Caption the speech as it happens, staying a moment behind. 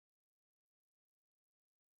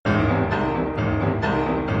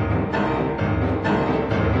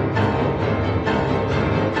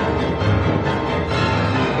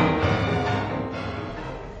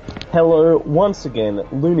Hello, once again,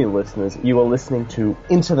 Looney listeners. You are listening to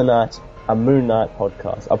Into the Night, a Moon Knight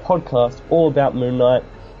podcast. A podcast all about Moon Knight,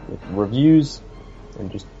 with reviews and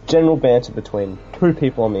just general banter between two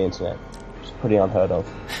people on the internet, which is pretty unheard of.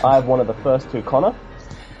 I have one of the first two, Connor.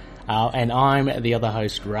 And I'm the other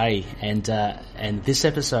host, Ray. And this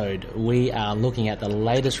episode, we are looking at the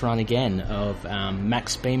latest run again of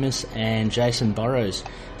Max Bemis and Jason Burrows.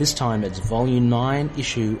 This time it's Volume 9,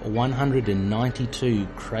 Issue 192,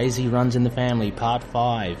 Crazy Runs in the Family, Part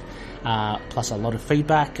 5. Plus a lot of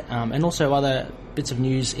feedback and also other bits of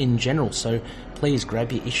news in general. So please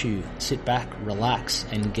grab your issue, sit back, relax,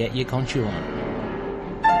 and get your conchu on.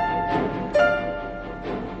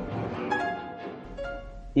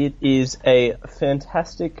 It is a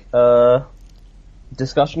fantastic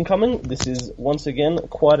discussion coming. This is, once again,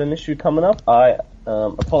 quite an issue coming up. I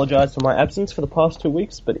apologise for my absence for the past 2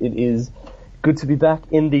 weeks, but it is good to be back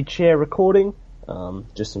in the chair recording.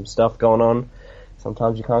 Just some stuff going on.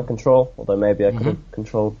 Sometimes you can't control, although maybe I could have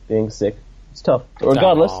controlled being sick. It's tough. But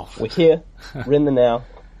regardless, we're here. We're in the now.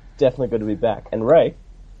 Definitely good to be back. And Ray,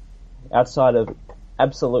 outside of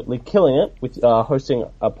absolutely killing it with hosting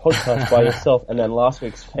a podcast by yourself, and then last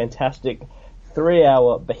week's fantastic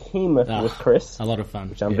 3-hour behemoth with Chris. A lot of fun.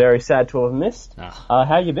 Which I'm very sad to have missed.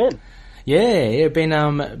 How you been? Yeah,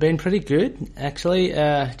 been pretty good actually.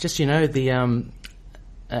 Just the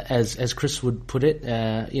as Chris would put it,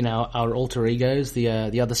 our alter egos,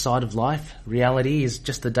 the other side of life. Reality is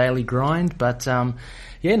just the daily grind. But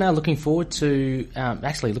looking forward to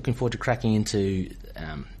cracking into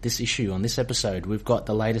this issue on this episode. We've got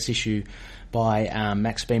the latest issue by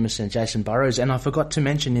Max Bemis and Jason Burrows, and I forgot to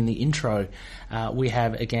mention in the intro, we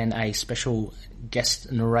have again a special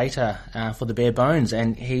guest narrator for the Bare Bones,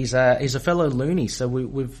 and he's a fellow loony. So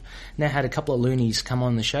we've now had a couple of loonies come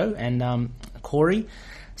on the show, and Corey.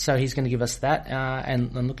 So he's going to give us that,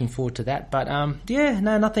 and I'm looking forward to that. But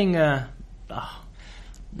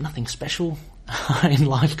nothing special in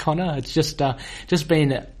life, Connor. It's just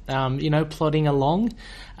been plodding along.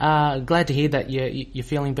 Glad to hear that you're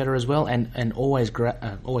feeling better as well, and always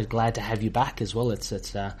glad to have you back as well. It's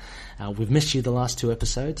we've missed you the last 2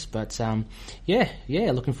 episodes, but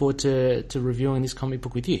looking forward to reviewing this comic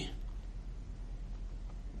book with you.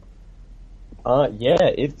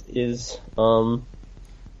 It is.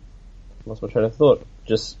 Lost my train of thought.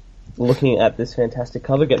 Just looking at this fantastic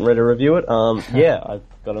cover, getting ready to review it. I've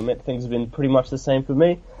got to admit, things have been pretty much the same for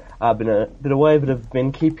me. I've been a bit away, but I've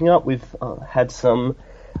been keeping up. We've had some,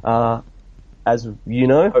 as you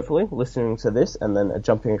know, hopefully, listening to this, and then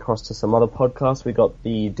jumping across to some other podcasts. We got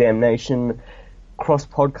the Damnation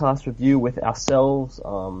cross-podcast review with ourselves,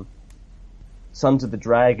 Sons of the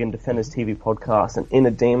Dragon, Defenders TV podcast, and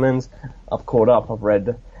Inner Demons. I've caught up. I've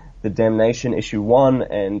read the Damnation issue 1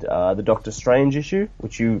 and the Doctor Strange issue,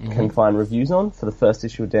 which you can find reviews on for the first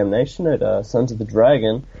issue of Damnation at Sons of the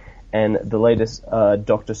Dragon, and the latest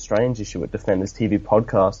Doctor Strange issue at Defenders TV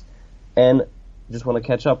podcast. And just want to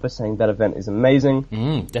catch up by saying that event is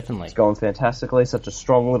amazing. Definitely. It's going fantastically. Such a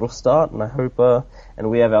strong little start, and I hope,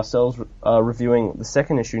 and we have ourselves reviewing the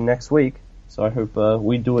second issue next week, so I hope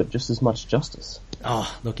we do it just as much justice.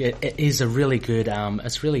 Oh, look, it is a really good.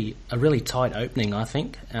 It's really a really tight opening, I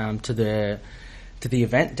think, to the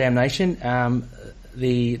event Damnation.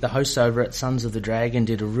 The hosts over at Sons of the Dragon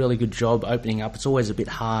did a really good job opening up. It's always a bit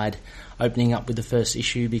hard opening up with the first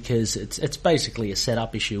issue because it's basically a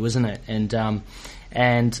setup issue, isn't it? And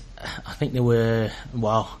I think there were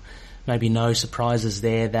maybe no surprises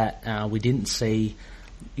there that we didn't see,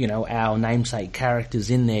 our namesake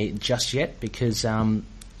characters in there just yet because.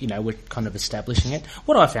 We're kind of establishing it.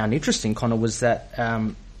 What I found interesting, Connor, was that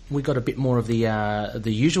we got a bit more of the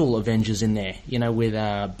usual Avengers in there.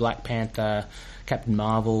 With Black Panther, Captain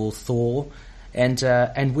Marvel, Thor,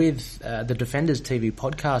 and with the Defenders TV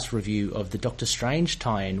podcast review of the Doctor Strange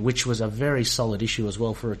tie-in, which was a very solid issue as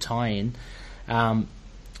well for a tie-in.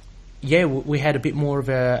 We had a bit more of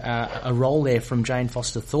a role there from Jane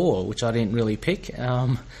Foster Thor, which I didn't really pick.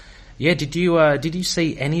 Did you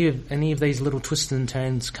see any of these little twists and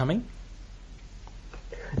turns coming?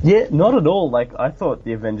 Yeah, not at all. Like, I thought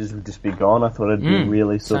the Avengers would just be gone. I thought it'd be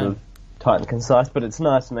really sort of tight and concise, but it's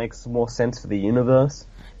nice. It makes more sense for the universe.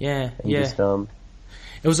 Yeah. Just, I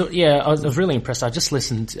was really impressed. I just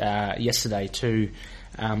listened yesterday to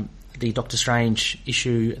the Doctor Strange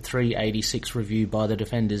issue 386 review by the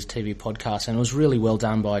Defenders TV podcast, and it was really well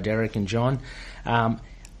done by Derek and John.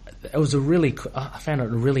 It was I found it a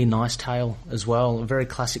really nice tale as well, a very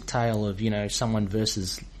classic tale of, someone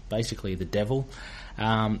versus basically the devil.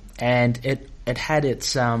 and it had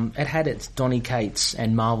its Donny Cates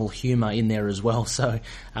and Marvel humour in there as well. So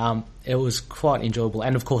it was quite enjoyable.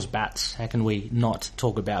 And of course, Bats. How can we not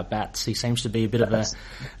talk about Bats? He seems to be a bit of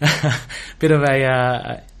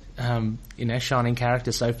a shining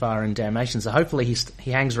character so far in Damnation. So hopefully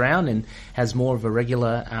he hangs around and has more of a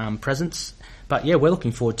regular presence. But yeah, we're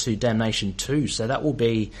looking forward to Damnation 2. So that will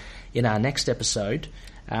be in our next episode.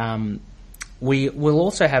 We will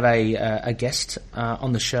also have a guest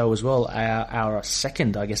on the show as well, our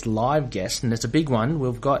second, I guess, live guest, and it's a big one.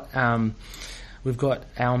 We've got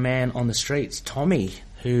our man on the streets, Tommy,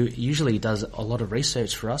 who usually does a lot of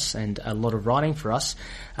research for us and a lot of writing for us.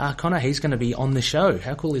 Connor, he's going to be on the show.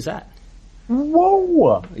 How cool is that?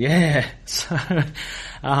 Whoa! Yeah. So,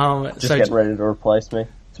 getting ready to replace me.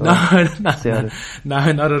 No,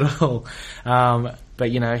 not at all.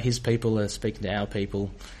 But his people are speaking to our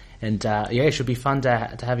people. And it should be fun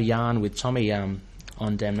to have a yarn with Tommy on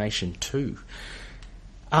Damnation 2.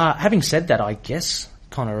 Having said that, I guess,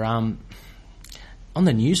 Connor, on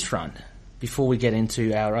the news front, before we get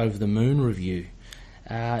into our Over the Moon review,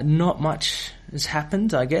 not much has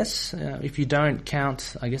happened, I guess, if you don't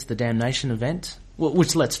count, I guess, the Damnation event,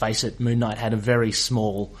 which, let's face it, Moon Knight had a very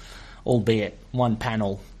small, albeit one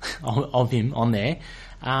panel of him on there.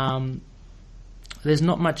 There's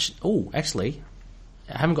not much... Oh, actually...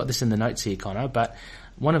 I haven't got this in the notes here, Connor, but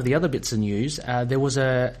one of the other bits of news, there was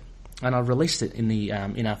and I released it in the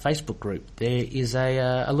in our Facebook group. There is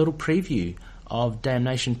a little preview of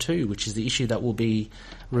Damnation 2, which is the issue that we'll be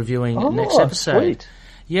reviewing next episode. Sweet.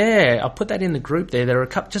 Yeah, I'll put that in the group there. There are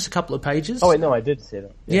just a couple of pages. Oh, wait, no, I did see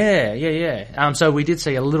that. Yeah. So we did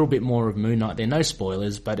see a little bit more of Moon Knight there. No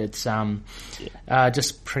spoilers, but it's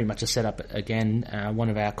just pretty much a setup again. One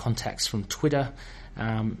of our contacts from Twitter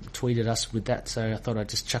tweeted us with that, so I thought I'd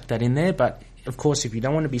just chuck that in there. But of course, if you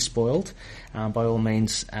don't want to be spoiled, by all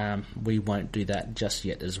means, we won't do that just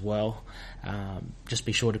yet as well. Just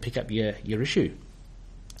be sure to pick up your issue.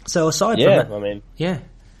 So aside from that,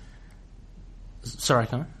 sorry,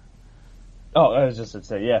 Connor. Oh, I was just to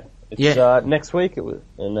say, it's next week,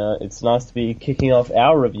 it's nice to be kicking off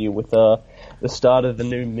our review with the start of the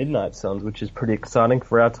new Midnight Suns, which is pretty exciting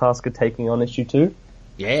for our task of taking on issue 2.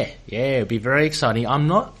 Yeah, it'll be very exciting. I'm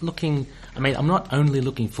not only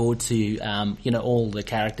looking forward to, all the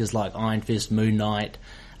characters like Iron Fist, Moon Knight,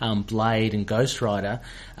 Blade and Ghost Rider,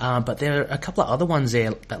 but there are a couple of other ones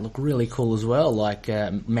there that look really cool as well, like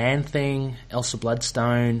Man-Thing, Elsa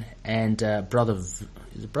Bloodstone, and Brother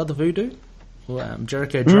Voodoo?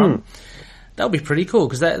 Jericho Drum. That'll be pretty cool,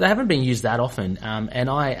 because they haven't been used that often, and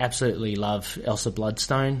I absolutely love Elsa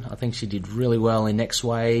Bloodstone. I think she did really well in Next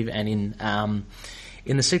Wave, and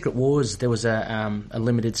in the Secret Wars, there was a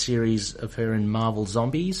limited series of her in Marvel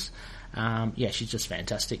Zombies. She's just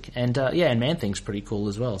fantastic. And and Man-Thing's pretty cool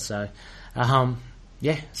as well. So,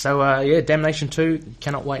 Damnation 2,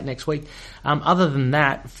 cannot wait next week. Other than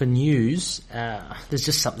that, for news, there's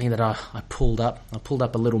just something that I pulled up. I pulled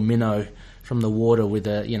up a little minnow from the water with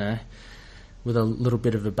a little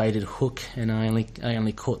bit of a baited hook, and I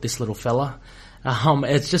only caught this little fella.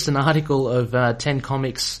 It's just an article of 10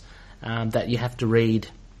 comics that you have to read,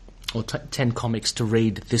 or 10 comics to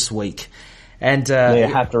read this week. And you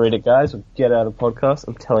have to read it, guys, or get out of the podcast.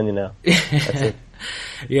 I'm telling you now. That's it.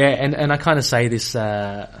 Yeah, and I kind of say this,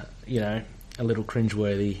 a little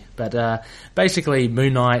cringeworthy, but basically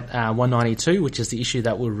Moon Knight 192, which is the issue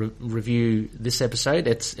that we'll review this episode,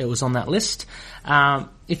 it was on that list.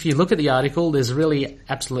 If you look at the article, there's really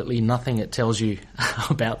absolutely nothing it tells you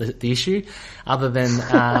about the issue, other than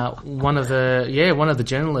one of the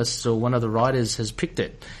journalists or one of the writers has picked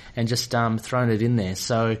it and just thrown it in there.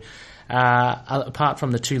 So apart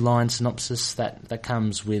from the 2-line synopsis that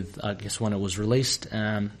comes with, I guess, when it was released,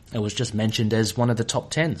 it was just mentioned as one of the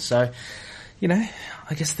top 10. So, I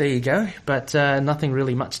guess there you go. But nothing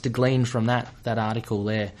really much to glean from that article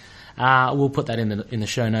there. We'll put that in the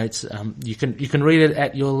show notes. You can read it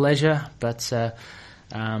at your leisure, but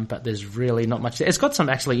there's really not much there. It's got some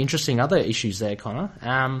actually interesting other issues there,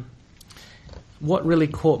 Connor. What really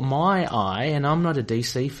caught my eye, and I'm not a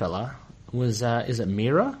DC fella, was is it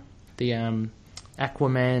Mira? The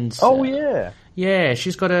Aquaman's. Oh yeah,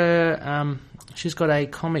 she's got a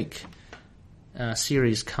comic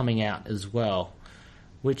series coming out as well,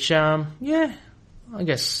 which I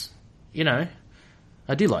guess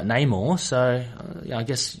I do like Namor, so I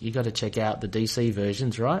guess you got to check out the DC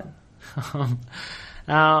versions, right?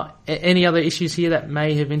 Any other issues here that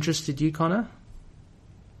may have interested you, Connor?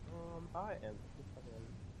 I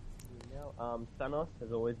am. Thanos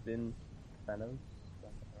has always been Thanos.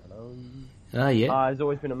 Yeah. Has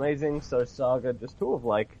always been amazing. So Saga, just sort of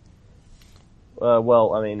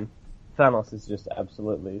Well, I mean, Thanos is just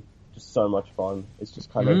absolutely just so much fun. It's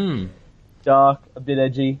just kind of dark, a bit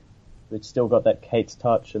edgy, but it's still got that Kate's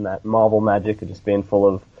touch and that Marvel magic of just being full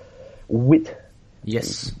of wit.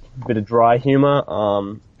 Yes. A bit of dry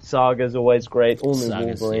humor. Saga's always great. All New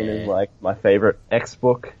Wolverine is like my favorite X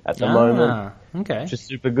book at the moment. Okay. Which is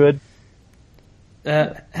super good.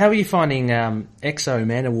 How are you finding Exo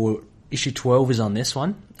Man of War issue 12 is on this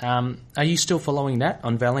one? Are you still following that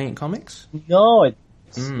on Valiant Comics? No, it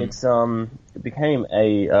became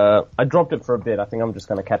I dropped it for a bit. I think I'm just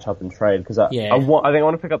going to catch up and trade because I think I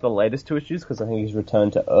want to pick up the latest 2 issues because I think he's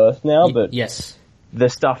returned to Earth now. But yes, the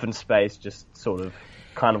stuff in space just sort of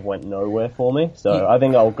kind of went nowhere for me. So I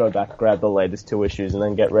think I'll go back, grab the latest 2 issues, and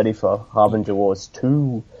then get ready for Harbinger Wars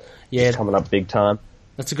 2. Yeah, it's coming up big time.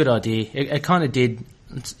 That's a good idea. It kind of did,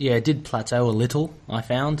 it did plateau a little, I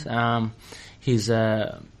found. His,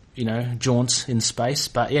 jaunts in space.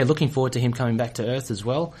 But yeah, looking forward to him coming back to Earth as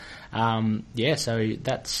well. So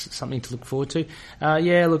that's something to look forward to.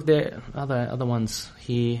 Look, there are other ones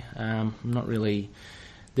here. I'm not really...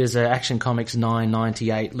 There's Action Comics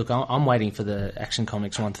 998. Look, I'm waiting for the Action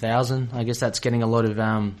Comics 1000. I guess that's getting a lot of...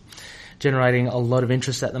 generating a lot of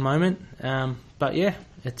interest at the moment. But yeah,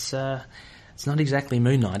 it's not exactly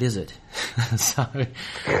Moon Knight, is it? So,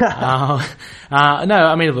 no,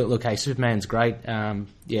 I mean, look, hey, Superman's great.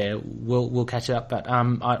 We'll catch up, but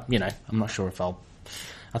I'm not sure if I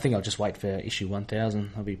think I'll just wait for issue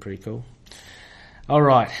 1000. That'll be pretty cool. All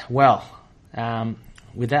right, well,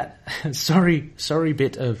 with that, sorry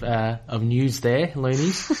bit of news there,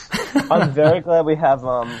 Loonies. I'm very glad we have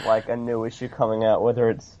a new issue coming out,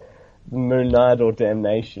 whether it's Moon Knight or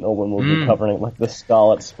Damnation, or when we'll be covering like the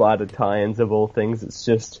Scarlet Spider tie-ins of all things. It's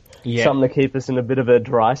just something to keep us in a bit of a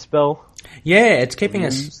dry spell. Yeah, it's keeping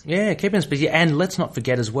us busy. And let's not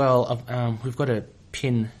forget as well, we've got to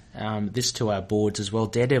pin this to our boards as well.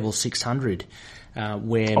 Daredevil 600,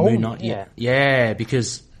 where Moon Knight,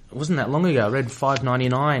 because it wasn't that long ago. I read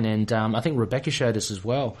 599, and I think Rebecca showed us as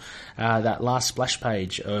well that last splash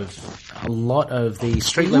page of a lot of the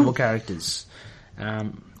street level characters.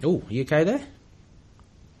 You okay there?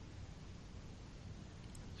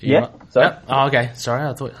 Yeah. Sorry. Yep. Oh, okay. Sorry,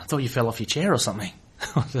 I thought you fell off your chair or something.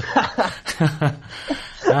 So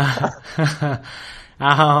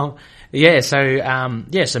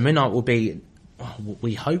Moon Knight will be,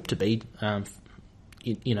 we hope to be,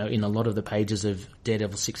 in a lot of the pages of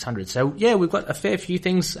Daredevil 600. So yeah, we've got a fair few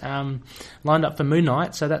things lined up for Moon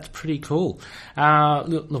Knight, so that's pretty cool.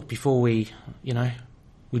 Look, before we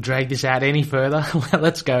drag this out any further,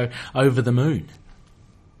 let's go over the moon.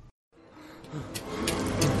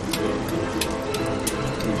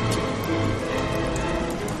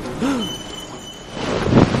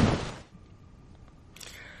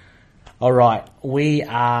 All right, we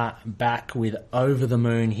are back with Over the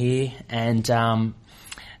Moon here, and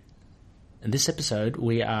in this episode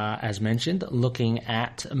we are, as mentioned, looking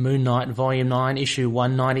at Moon Knight Volume 9, Issue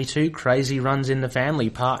 192, Crazy Runs in the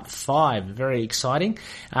Family, Part 5. Very exciting.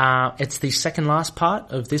 It's the second last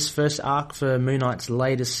part of this first arc for Moon Knight's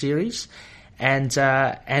latest series, and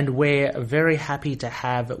we're very happy to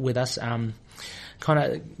have with us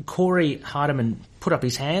Corey Hardiman put up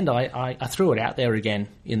his hand. I threw it out there again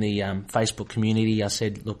in the Facebook community. I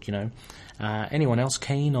said, look, anyone else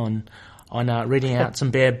keen on reading out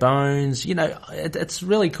some bare bones? It's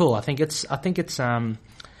really cool. I think it's I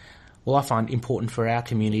find important for our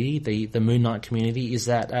community, the Moon Knight community, is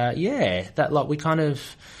that that we kind of,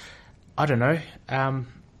 I don't know,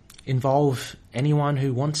 involve anyone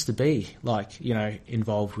who wants to be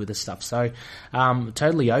involved with the stuff. So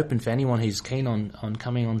totally open for anyone who's keen on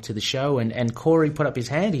coming onto the show. And Corey put up his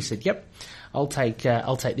hand. He said, "Yep, I'll take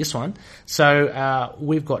this one." So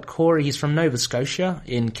we've got Corey. He's from Nova Scotia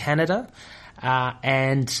in Canada,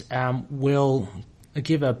 and we'll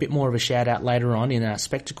give a bit more of a shout out later on in our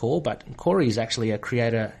Spectacle. But Corey is actually a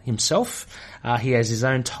creator himself. He has his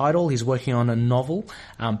own title. He's working on a novel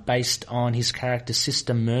based on his character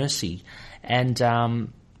Sister Mercy. And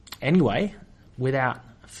anyway, without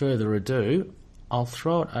further ado, I'll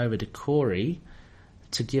throw it over to Corey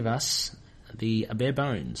to give us the bare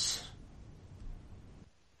bones.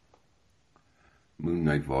 Moon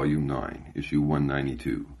Knight Volume 9, Issue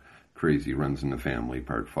 192, Crazy Runs in the Family,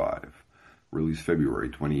 Part 5. Released February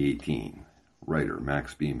 2018. Writer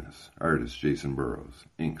Max Bemis. Artist Jason Burrows.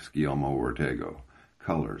 Inks Guillermo Ortego.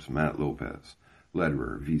 Colors Matt Lopez.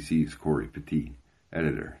 Letterer VC's Corey Petit.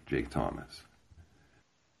 Editor Jake Thomas.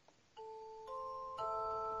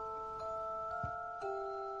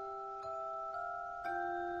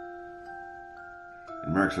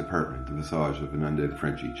 In Mark's apartment, the visage of an undead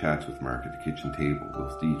Frenchie chats with Mark at the kitchen table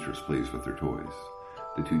whilst Beatrice plays with their toys.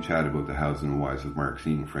 The two chat about the hows and whys of Mark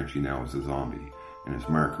seeing Frenchie now as a zombie, and it's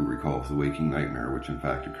Mark who recalls the waking nightmare which in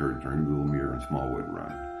fact occurred during Willowmere and Smallwood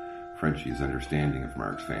Run. Frenchie is understanding of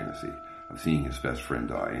Mark's fantasy, of seeing his best friend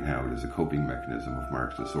die, and how it is a coping mechanism of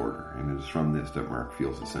Mark's disorder, and it is from this that Mark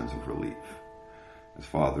feels a sense of relief. As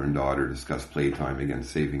father and daughter discuss playtime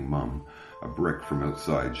against saving Mum, a brick from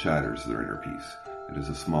outside shatters their inner peace. It is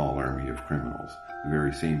a small army of criminals, the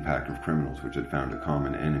very same pack of criminals which had found a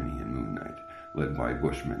common enemy in Moon Knight, led by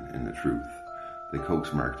Bushman and the Truth. They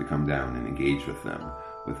coax Mark to come down and engage with them,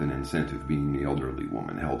 with an incentive being the elderly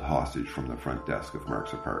woman held hostage from the front desk of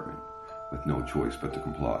Mark's apartment. With no choice but to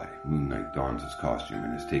comply, Moon Knight dons his costume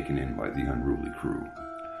and is taken in by the unruly crew.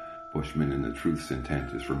 Bushman and the Truth's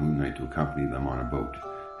intent is for Moon Knight to accompany them on a boat,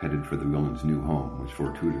 headed for the villain's new home, which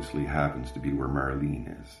fortuitously happens to be where Marlene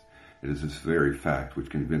is. It is this very fact which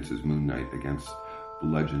convinces Moon Knight against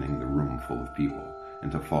bludgeoning the room full of people,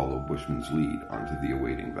 and to follow Bushman's lead onto the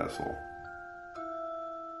awaiting vessel.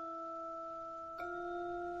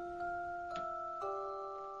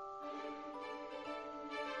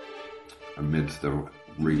 Amidst the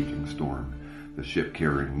raging storm, the ship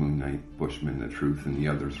carrying Moon Knight, Bushman, the Truth, and the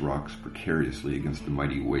others rocks precariously against the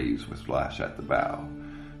mighty waves which lash at the bow.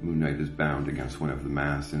 Moon Knight is bound against one of the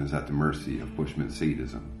masts and is at the mercy of Bushman's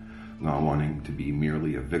sadism. Not wanting to be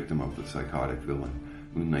merely a victim of the psychotic villain,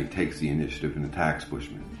 Moon Knight takes the initiative and attacks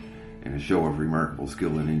Bushman. In a show of remarkable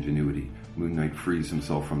skill and ingenuity, Moon Knight frees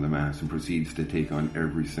himself from the mast and proceeds to take on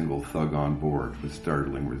every single thug on board with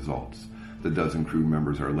startling results. The dozen crew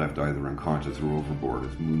members are left either unconscious or overboard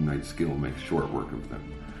as Moon Knight's skill makes short work of them.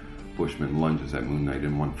 Bushman lunges at Moon Knight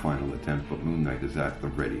in one final attempt, but Moon Knight is at the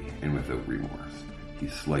ready and without remorse. He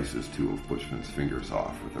slices two of Bushman's fingers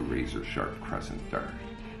off with a razor-sharp crescent dart.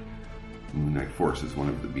 Moon Knight forces one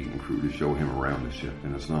of the beaten crew to show him around the ship,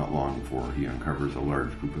 and it's not long before he uncovers a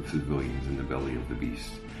large group of civilians in the belly of the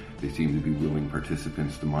beast. They seem to be willing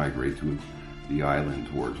participants to migrate to the island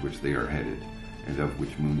towards which they are headed, and of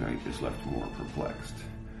which Moon Knight is left more perplexed.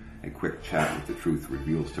 A quick chat with the Truth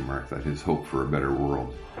reveals to Mark that his hope for a better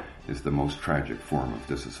world is the most tragic form of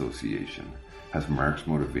disassociation. Has Mark's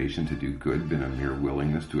motivation to do good been a mere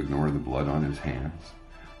willingness to ignore the blood on his hands?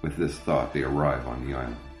 With this thought, they arrive on the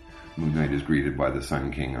island. Moon Knight is greeted by the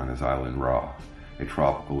Sun King on his island Ra, a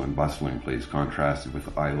tropical and bustling place contrasted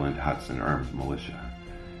with island huts and armed militia.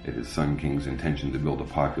 It is Sun King's intention to build a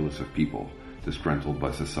populace of people disgruntled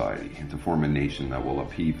by society and to form a nation that will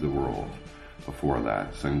upheave the world. Before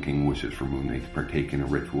that, Sun King wishes for Moon Knight to partake in a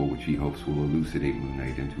ritual which he hopes will elucidate Moon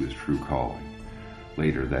Knight into his true calling.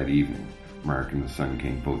 Later that evening, Mark and the Sun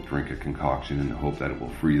King both drink a concoction in the hope that it will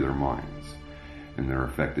free their minds. In their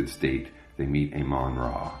affected state, they meet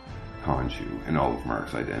Amon-Ra, Khonshu, and all of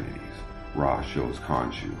Mark's identities. Ra shows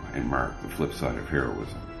Khonshu and Mark the flip side of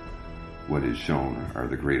heroism. What is shown are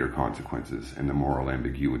the greater consequences and the moral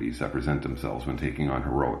ambiguities that present themselves when taking on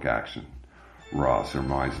heroic action. Ra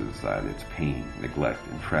surmises that it's pain, neglect,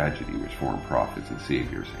 and tragedy which form prophets and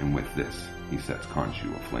saviors, and with this, he sets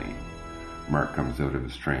Khonshu aflame. Mark comes out of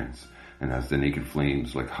his trance, and as the naked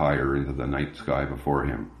flames lick higher into the night sky before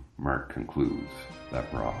him, Mark concludes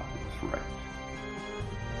that Ra is right.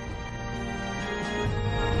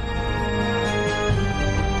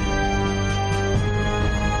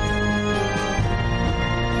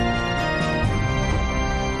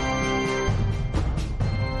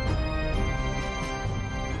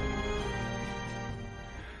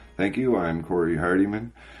 Thank you. I'm Corey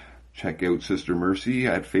Hardiman. Check out Sister Mercy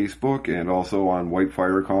at Facebook and also on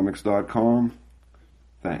whitefirecomics.com.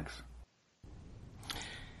 Thanks.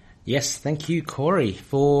 Yes, thank you, Corey,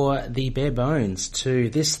 for the bare bones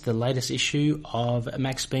to this, the latest issue of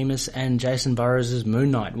Max Bemis and Jason Burrows'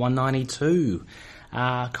 Moon Knight 192.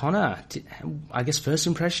 Connor, I guess first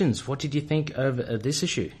impressions, what did you think of this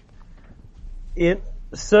issue? It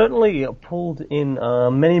certainly pulled in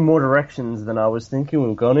many more directions than I was thinking we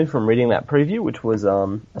were going to from reading that preview, which was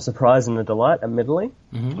a surprise and a delight, admittedly.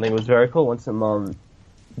 Mm-hmm. I think it was very cool. Went some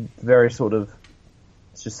very sort of,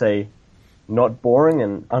 let's just say, not boring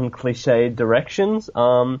and uncliched directions.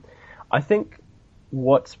 I think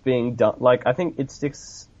what's being done, I think it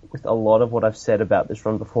sticks with a lot of what I've said about this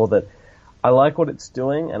run before, that I like what it's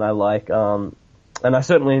doing, and I like, and I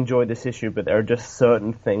certainly enjoyed this issue, but there are just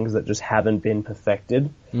certain things that just haven't been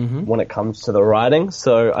perfected when it comes to the writing.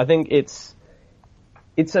 So I think it's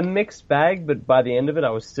a mixed bag, but by the end of it, I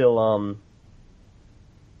was still,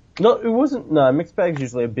 mixed bag's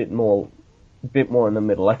usually a bit more in the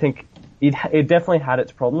middle. I think it definitely had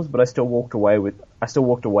its problems, but I still walked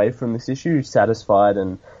away from this issue satisfied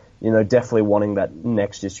and definitely wanting that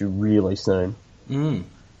next issue really soon.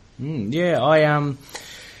 Yeah,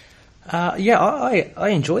 I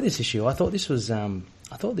enjoy this issue. I thought this was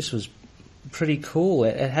pretty cool.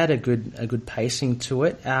 It had a good pacing to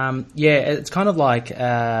it. It's kind of like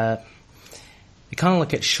it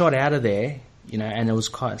shot out of there, and it was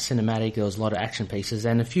quite cinematic. There was a lot of action pieces,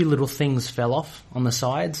 and a few little things fell off on the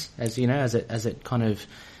sides as it kind of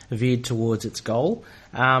veered towards its goal,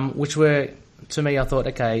 which were, to me, I thought,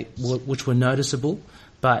 okay, which were noticeable.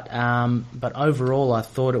 But overall, I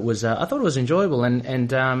thought it was enjoyable,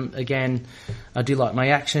 and again, I do like my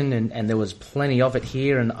action, and there was plenty of it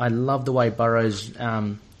here, and I love the way Burroughs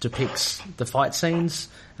depicts the fight scenes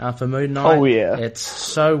for Moon Knight. Oh yeah, it's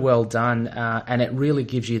so well done, and it really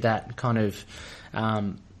gives you that kind of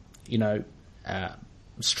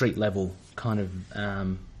street level kind of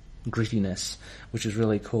grittiness, which is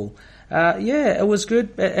really cool. It was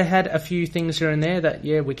good. It had a few things here and there that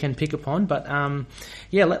we can pick upon, but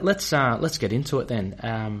let's get into it then.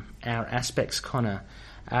 Our aspects, Connor.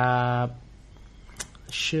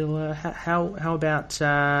 Sheila, how about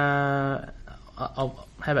how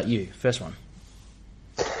about you? First one.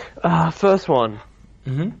 First one.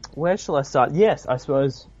 Mm-hmm. Where shall I start? Yes, I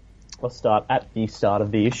suppose I'll start at the start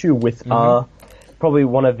of the issue with probably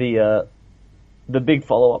one of the big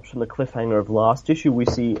follow-ups from the cliffhanger of last issue. We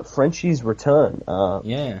see Frenchie's return.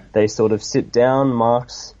 They sort of sit down.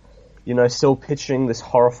 Mark's, still pitching this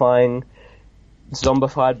horrifying,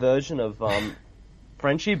 zombified version of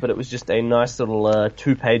Frenchie, but it was just a nice little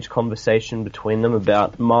 2-page conversation between them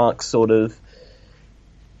about Mark's sort of,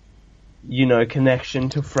 connection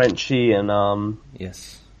to Frenchie and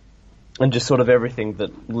yes. And just sort of everything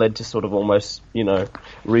that led to sort of almost,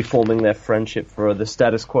 reforming their friendship for the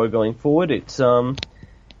status quo going forward. It's, I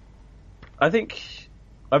think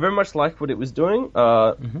I very much liked what it was doing,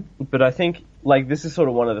 but I think, this is sort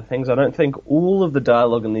of one of the things. I don't think all of the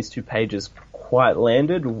dialogue in these 2 pages quite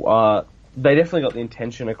landed. They definitely got the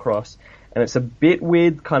intention across, and it's a bit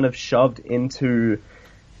weird kind of shoved into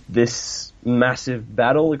this massive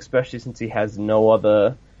battle, especially since he has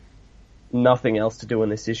nothing else to do in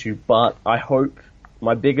this issue. But I hope,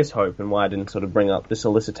 my biggest hope, and why I didn't sort of bring up the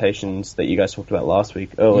solicitations that you guys talked about last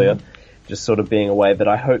week earlier, just sort of being a way that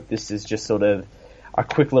I hope this is just sort of a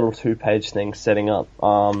quick little 2-page thing setting up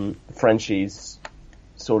Frenchie's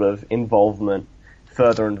sort of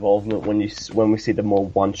further involvement when we see the more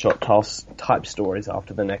one-shot type stories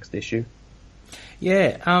after the next issue.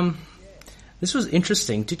 Yeah, this was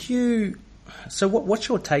interesting. So what's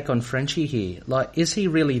your take on Frenchie here? Is he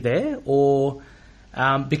really there, or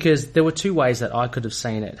because there were 2 ways that I could have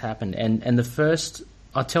seen it happen, and the first,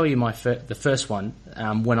 I'll tell you the first one.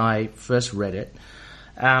 When I first read it,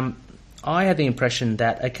 I had the impression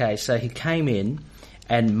that so he came in,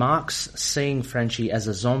 and Mark's seeing Frenchie as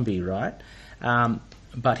a zombie, right?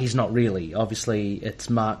 But he's not really. Obviously, it's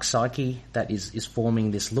Mark's psyche that is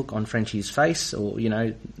forming this look on Frenchie's face, or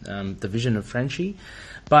the vision of Frenchie.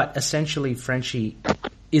 But essentially, Frenchie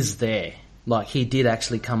is there. He did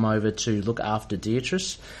actually come over to look after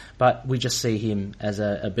Beatrice, but we just see him as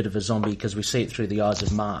a bit of a zombie because we see it through the eyes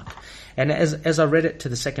of Mark. And as I read it to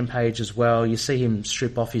the second page as well, you see him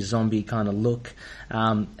strip off his zombie kind of look.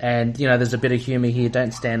 And, there's a bit of humour here.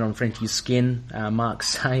 Don't stand on Frenchie's skin, Mark's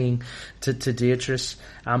saying to Beatrice.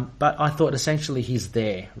 But I thought essentially he's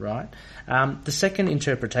there, right? The second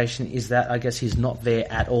interpretation is that I guess he's not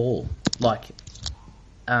there at all.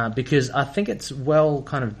 Because I think it's well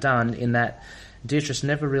kind of done in that Beatrice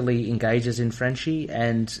never really engages in Frenchie,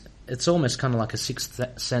 and it's almost kind of like a Sixth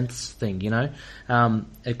Sense thing,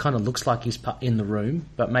 It kind of looks like he's in the room,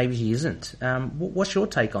 but maybe he isn't. What's your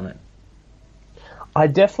take on it? I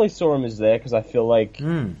definitely saw him as there because I feel like,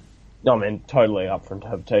 totally up for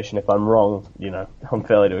interpretation. If I'm wrong, I'm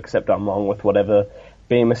fairly to accept I'm wrong with whatever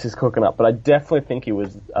Bemis is cooking up, but I definitely think he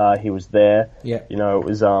was there. Yeah. It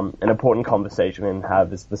was an important conversation and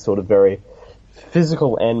have is the sort of very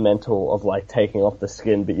physical and mental of taking off the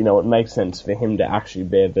skin, but it makes sense for him to actually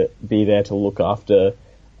be there to look after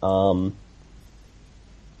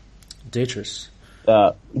Beatrice.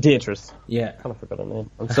 Beatrice. Yeah. I kind of forgot her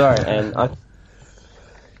name. I'm sorry. And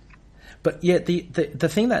But yeah, the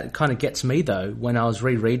thing that kind of gets me though when I was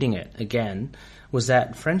rereading it again was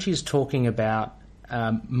that Frenchie's talking about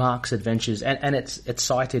Mark's adventures, and it's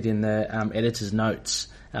cited in the editor's notes.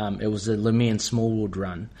 It was the Lemire and Smallwood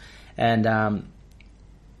run, and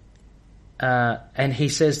he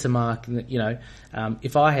says to Mark,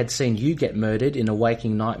 if I had seen you get murdered in a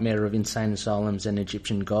waking nightmare of insane asylums and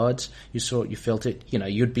Egyptian gods, you saw it, you felt it,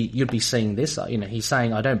 you'd be seeing this. He's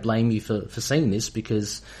saying, I don't blame you for seeing this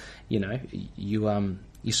because,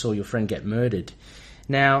 you saw your friend get murdered.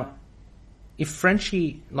 Now, if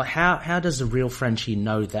Frenchie, like, how does the real Frenchie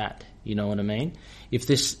know that? You know what I mean? If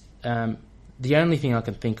this, the only thing I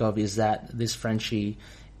can think of is that this Frenchie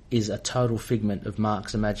is a total figment of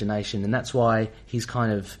Mark's imagination, and that's why he's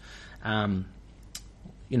kind of,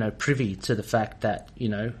 privy to the fact that,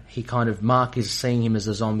 Mark is seeing him as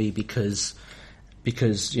a zombie because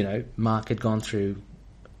Mark had gone through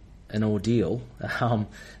an ordeal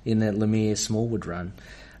in the Lemire Smallwood run.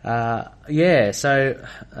 But I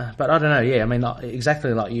don't know. Yeah, I mean,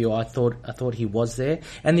 exactly like you, I thought he was there.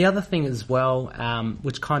 And the other thing as well,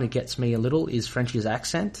 which kind of gets me a little, is Frenchie's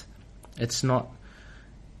accent. It's not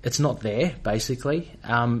there, basically.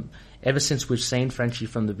 Ever since we've seen Frenchie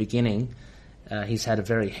from the beginning, he's had a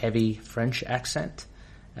very heavy French accent.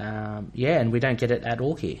 And we don't get it at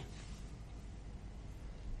all here.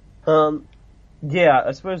 Yeah,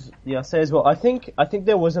 I suppose. Yeah, I say as well. I think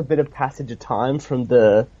there was a bit of passage of time from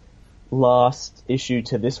the last issue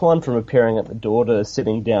to this one, from appearing at the door to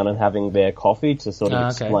sitting down and having their coffee to sort of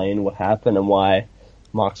explain what happened and why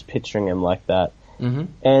Mark's picturing him like that. Mm-hmm.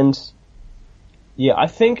 And yeah, I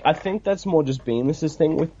think that's more just Bemis's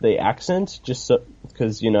thing with the accent, just so,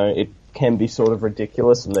 because it can be sort of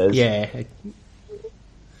ridiculous, and there's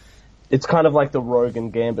it's kind of like the Rogue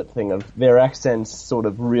and Gambit thing of their accents sort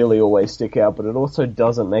of really always stick out, but it also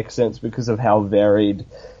doesn't make sense because of how varied,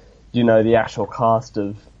 the actual cast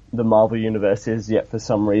of the Marvel Universe is, yet for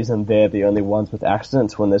some reason they're the only ones with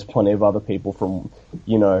accents when there's plenty of other people from,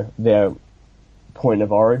 their point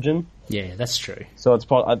of origin. Yeah, that's true. So it's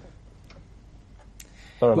I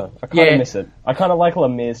don't know. I kind of miss it. I kind of like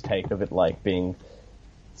Lemire's take of it, like being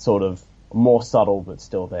sort of more subtle but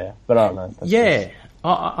still there. But I don't know. That's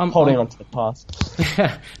I'm holding on to the past.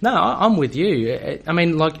 No, I'm with you. I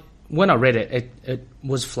mean, like, when I read it, it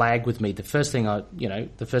was flagged with me. The first thing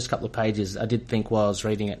the first couple of pages, I did think while I was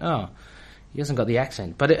reading it, he hasn't got the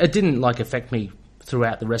accent. But it didn't, affect me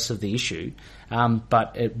throughout the rest of the issue.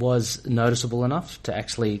 But it was noticeable enough to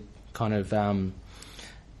actually kind of,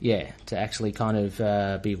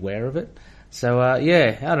 be aware of it. So, I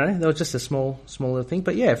don't know. That was just a small little thing.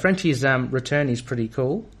 But, yeah, Frenchie's return is pretty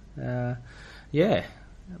cool.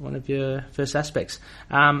 One of your first aspects.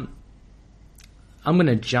 I'm going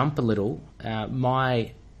to jump a little.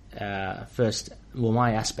 My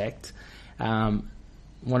aspect, one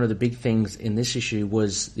of the big things in this issue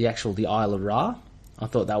was the Isle of Ra. I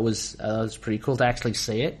thought that was pretty cool to actually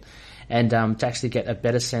see it, and to actually get a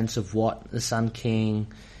better sense of what the Sun King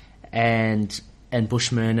and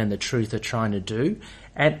Bushman and the Truth are trying to do.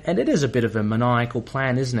 And it is a bit of a maniacal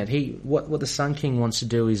plan, isn't it? What the Sun King wants to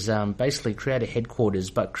do is basically create a headquarters,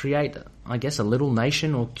 but create, I guess, a little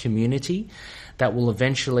nation or community that will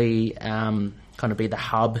eventually kind of be the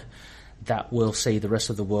hub that will see the rest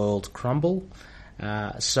of the world crumble.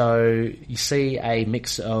 So you see a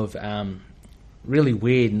mix of really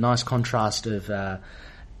weird, nice contrast of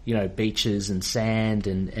beaches and sand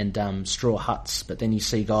and straw huts, but then you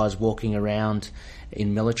see guys walking around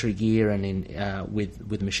in military gear and in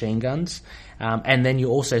with machine guns, and then you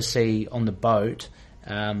also see on the boat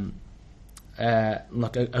a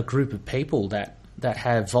group of people that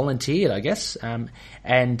have volunteered, I guess, and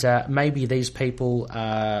maybe these people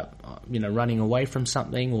are running away from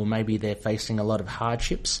something, or maybe they're facing a lot of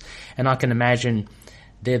hardships, and I can imagine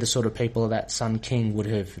they're the sort of people that Sun King would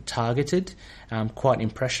have targeted, quite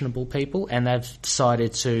impressionable people, and they've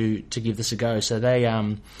decided to give this a go. So they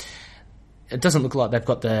it doesn't look like they've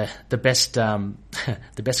got the best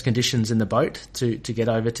the best conditions in the boat to get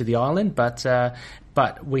over to the island, but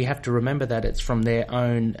we have to remember that it's from their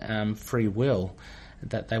own free will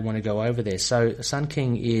that they want to go over there. So Sun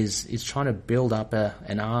King is trying to build up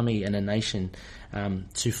an army and a nation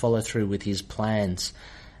to follow through with his plans.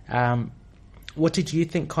 What did you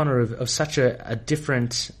think, Connor, of such a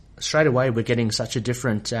different... Straight away we're getting such a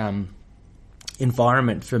different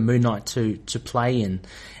environment for Moon Knight to play in,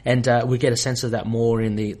 and we get a sense of that more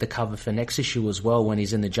in the cover for next issue as well when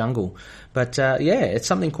he's in the jungle. But it's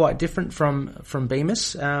something quite different from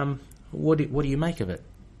Bemis. What do you make of it?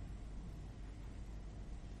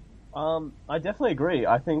 I definitely agree.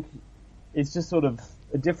 I think it's just sort of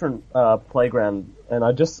a different playground, and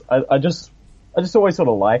I just always sort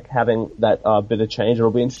of like having that bit of change.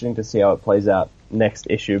 It'll be interesting to see how it plays out next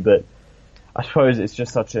issue, but I suppose it's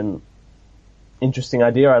just such an interesting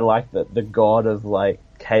idea. I like that the god of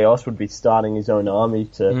chaos would be starting his own army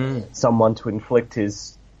to someone to inflict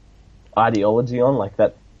his ideology on, like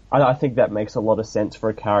that. I think that makes a lot of sense for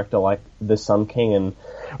a character like the Sun King and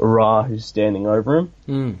Ra who's standing over him.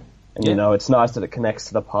 And it's nice that it connects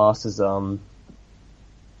to the past, as can't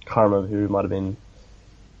remember who, might have been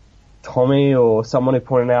Tommy or someone who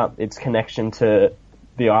pointed out its connection to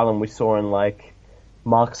the island we saw in like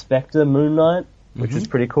Mark Spector Moon Knight, which was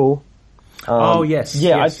pretty cool. Yes.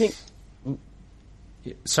 Yeah, yes. I think.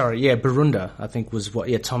 Sorry, yeah, Barunda, I think was what.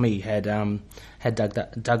 Yeah, Tommy had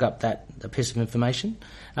dug up that piece of information.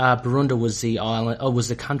 Barunda was the island, or was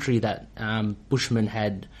the country that Bushmen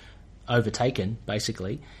had overtaken,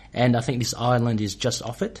 basically, and I think this island is just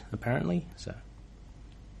off it, apparently. So,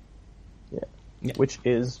 yeah. Which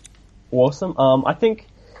is awesome. I think,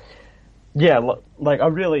 I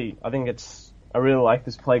really like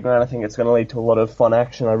this playground. I think it's going to lead to a lot of fun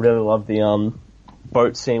action. I really love the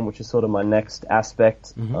boat scene, which is sort of my next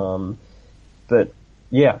aspect. But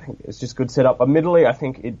yeah, I think it's just good setup. Admittedly, I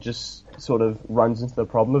think it just sort of runs into the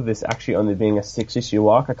problem of this actually only being a 6-issue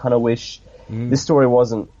arc. I kind of wish this story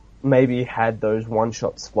maybe had those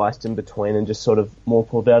one-shots spliced in between and just sort of more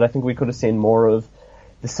pulled out. I think we could have seen more of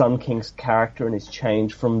the Sun King's character and his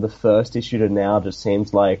change from the first issue to now. Just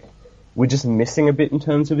seems like we're just missing a bit in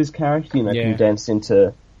terms of his character, condensed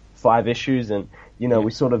into 5 issues, and,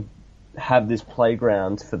 we sort of have this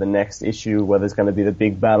playground for the next issue where there's going to be the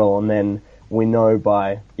big battle, and then we know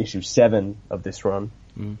by issue 7 of this run,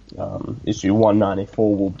 issue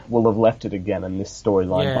 194 will have left it again and this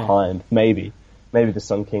storyline behind. Maybe the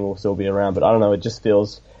Sun King will still be around, but I don't know, it just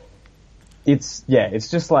feels, it's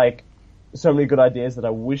just like so many good ideas that I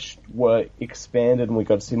wish were expanded and we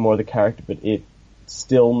got to see more of the character, but it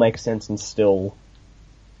still makes sense and still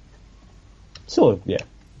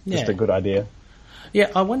just a good idea. Yeah,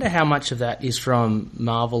 I wonder how much of that is from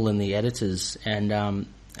Marvel and the editors, and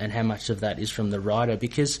how much of that is from the writer.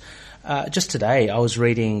 Because just today I was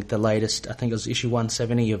reading the latest, I think it was issue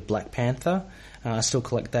 170 of Black Panther. I still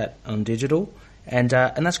collect that on digital, and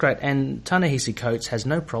that's great. And Ta-Nehisi Coates has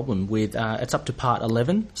no problem with it's up to part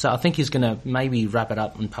 11, so I think he's going to maybe wrap it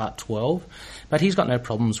up in part 12. But he's got no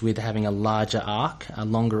problems with having a larger arc, a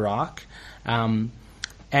longer arc, and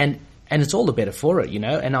it's all the better for it,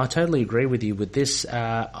 and I totally agree with you with this.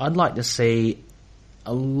 I'd like to see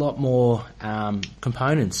a lot more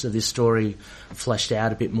components of this story fleshed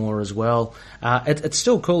out a bit more as well. It's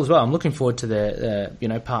still cool as well. I'm looking forward to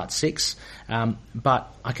the part 6,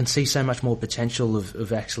 but I can see so much more potential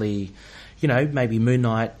of actually, maybe Moon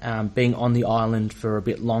Knight being on the island for a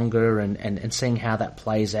bit longer and seeing how that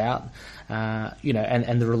plays out.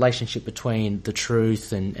 And the relationship between the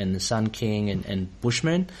Truth and the Sun King and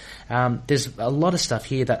Bushman. There's a lot of stuff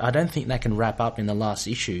here that I don't think they can wrap up in the last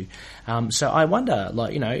issue. So I wonder,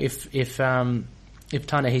 if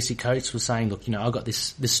Ta-Nehisi Coates was saying, look, I've got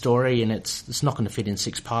this story and it's not going to fit in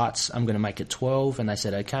 6 parts. I'm going to make it 12, and they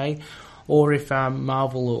said okay. Or if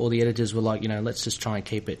Marvel or the editors were like, let's just try and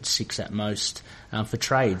keep it 6 at most for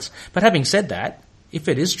trades. But having said that, if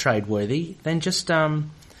it is trade worthy, then just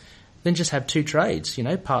have 2 trades,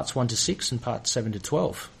 parts 1 to 6 and parts 7 to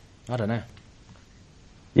 12. I don't know.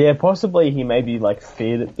 Yeah, possibly he maybe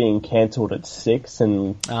feared it being cancelled at 6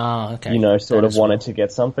 and, sort of wanted to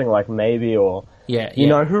get something maybe, or,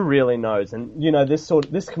 who really knows? And,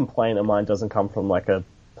 this complaint of mine doesn't come from a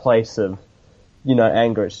place of,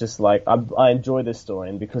 anger. It's just I enjoy this story,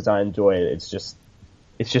 and because I enjoy it, it's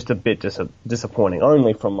just a bit disappointing,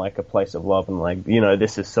 only from a place of love and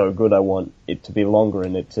this is so good, I want it to be longer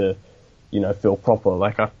and it to, feel proper.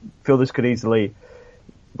 I feel this could easily,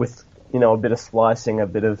 with, a bit of splicing, a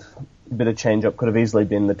bit of change up, could have easily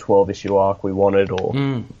been the 12-issue arc we wanted,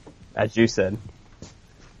 or, as you said.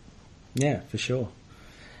 Yeah, for sure.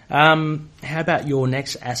 How about your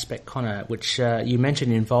next aspect, Connor, which you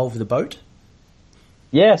mentioned involved the boat?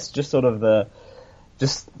 Yes, just sort of the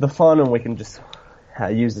fun, and we can just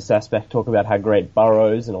use this aspect, talk about how great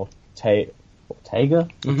Burroughs and Ortega?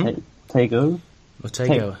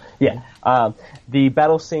 Yeah. The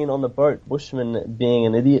battle scene on the boat, Bushman being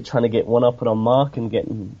an idiot, trying to get one up on Mark and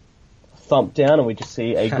getting thumped down, and we just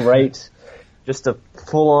see a great, just a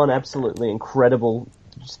full-on, absolutely incredible,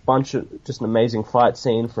 just an amazing fight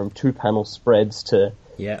scene from 2-panel spreads to...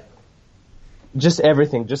 Yeah. Just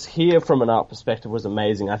everything. Just here from an art perspective was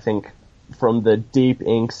amazing. I think from the deep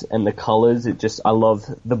inks and the colors, I love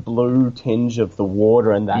the blue tinge of the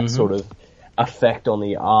water and that sort of effect on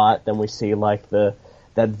the art. Then we see that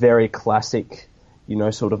very classic,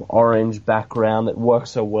 sort of orange background that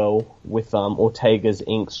works so well with Ortega's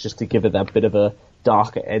inks, just to give it that bit of a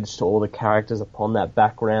darker edge to all the characters upon that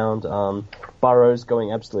background. Burroughs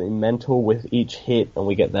going absolutely mental with each hit, and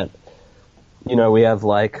we get that, we have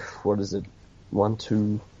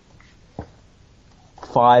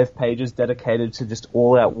 5 pages dedicated to just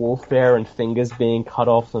all-out warfare and fingers being cut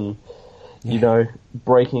off and,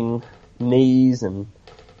 breaking knees and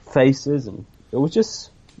faces, and it was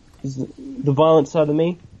just, the violent side of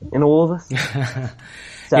me in all of us.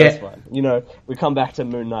 Satisfying. You know, we come back to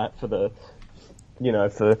Moon Knight for the, you know,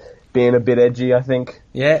 for being a bit edgy, I think.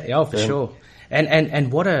 Yeah, for sure.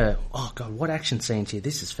 And what action scenes here.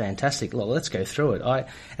 This is fantastic. Well, let's go through it.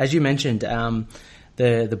 As you mentioned,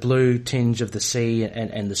 the blue tinge of the sea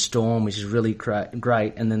and the storm, which is really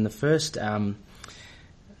great. And then the first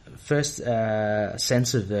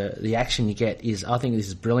sense of the action you get is, I think this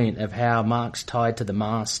is brilliant, of how Mark's tied to the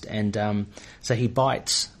mast, and so he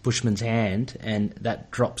bites Bushman's hand, and that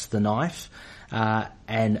drops the knife,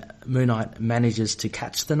 and Moon Knight manages to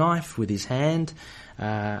catch the knife with his hand.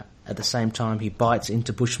 At the same time, he bites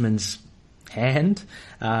into Bushman's hand,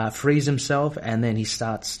 frees himself, and then he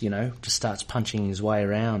starts punching his way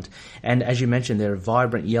around. And as you mentioned, there are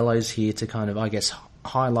vibrant yellows here to kind of, I guess,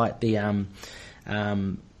 highlight the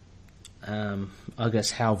I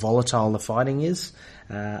guess how volatile the fighting is,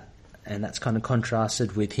 and that's kind of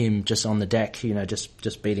contrasted with him just on the deck, you know,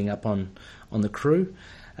 just beating up on the crew.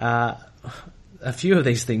 A few of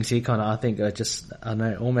these things here kind of, I think, are just, I don't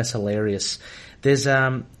know, almost hilarious. There's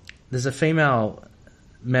a female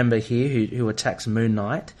member here who attacks Moon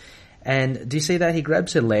Knight, and do you see that? He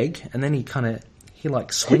grabs her leg, and then he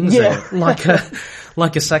swings it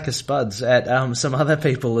like a sack of spuds at some other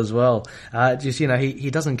people as well. He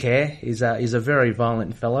doesn't care. He's a very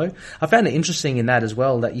violent fellow. I found it interesting in that as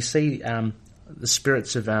well, that you see the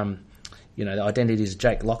spirits of the identities of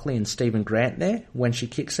Jake Lockley and Stephen Grant there when she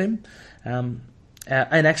kicks him, and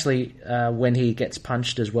actually when he gets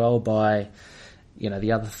punched as well by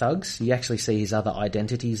the other thugs, you actually see his other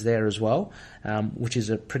identities there as well, which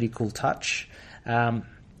is a pretty cool touch.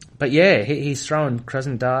 But yeah, he's throwing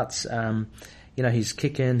crescent darts. He's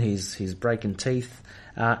kicking, he's breaking teeth,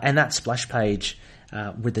 and that splash page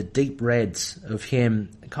with the deep reds of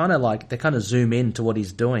him, they kind of zoom in to what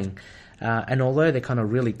he's doing, and although they're kind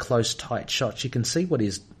of really close, tight shots, you can see what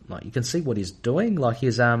he's doing. Like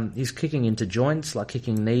he's kicking into joints, like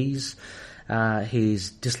kicking knees. He's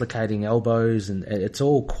dislocating elbows, and it's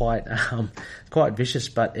all quite vicious,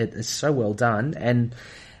 but it's so well done. And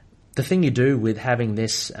the thing you do with having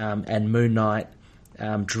this and Moon Knight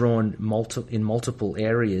drawn in multiple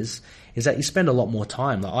areas is that you spend a lot more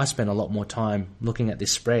time. Like I spend a lot more time looking at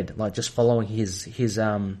this spread, like just following his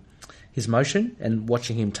motion and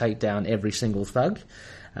watching him take down every single thug.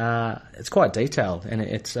 It's quite detailed, and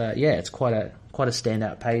it's quite a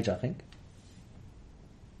standout page, I think.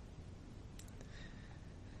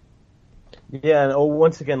 Yeah, and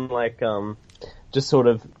once again, just sort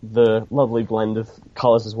of the lovely blend of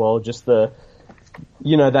colours as well. Just that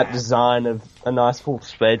design of a nice full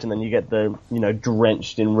page, and then you get the,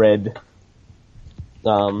 drenched in red,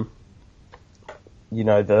 the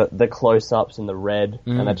close-ups in the red,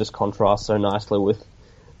 and that just contrasts so nicely with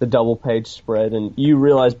the double page spread. And you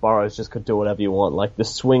realise Burroughs just could do whatever you want. Like the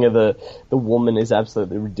swing of the woman is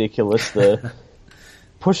absolutely ridiculous. The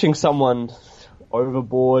pushing someone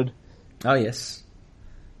overboard. Oh yes.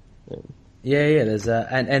 Yeah. There's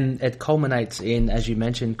and it culminates in, as you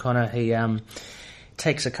mentioned, Connor. He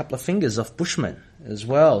takes a couple of fingers off Bushman as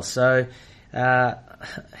well. So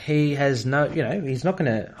he has he's not going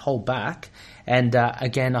to hold back. And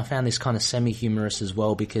again, I found this kind of semi-humorous as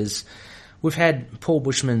well, because we've had Paul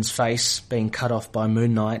Bushman's face being cut off by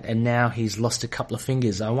Moon Knight, and now he's lost a couple of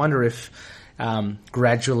fingers. I wonder if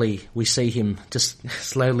gradually we see him just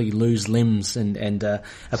slowly lose limbs and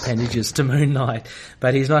appendages to Moon Knight.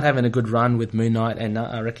 But he's not having a good run with Moon Knight, and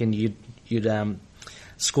I reckon you'd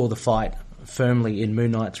score the fight firmly in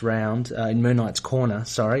Moon Knight's corner,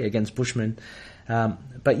 against Bushman.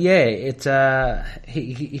 But yeah,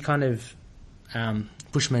 he kind of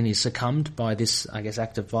Bushman is succumbed by this, I guess,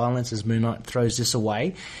 act of violence as Moon Knight throws this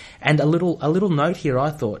away. And a little note here,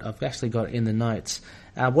 I thought I've actually got in the notes.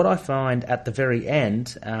 What I find at the very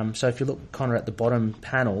end, so if you look, Connor, at the bottom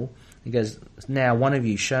panel, it goes, "Now, one of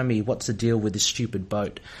you, show me what's the deal with this stupid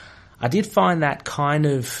boat." I did find that kind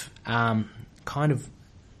of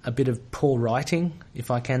a bit of poor writing,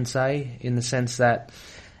 if I can say, in the sense that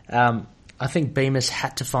I think Bemis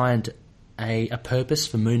had to find a purpose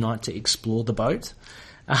for Moon Knight to explore the boat.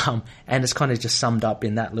 And it's kind of just summed up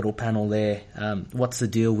in that little panel there. What's the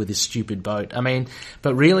deal with this stupid boat? I mean,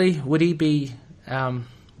 but really, would he be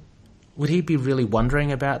really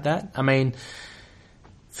wondering about that? I mean,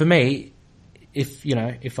 for me,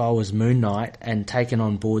 if I was Moon Knight and taken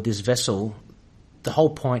on board this vessel, the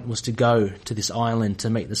whole point was to go to this island to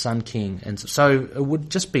meet the Sun King, and so it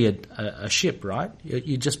would just be a ship, right?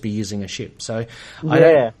 You'd just be using a ship. So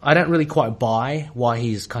yeah. I don't really quite buy why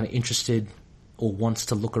he's kind of interested or wants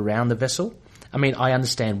to look around the vessel. I mean, I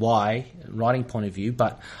understand why, writing point of view,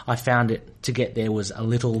 but I found it to get there was a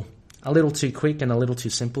little a little too quick and a little too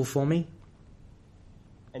simple for me.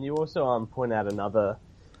 And you also point out another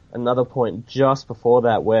point just before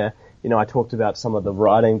that where, I talked about some of the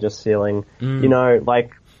writing just feeling,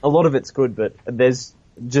 like a lot of it's good, but there's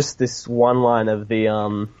just this one line of the,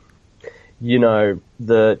 I'm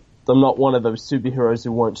not one of those superheroes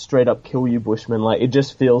who won't straight up kill you, Bushman. Like, it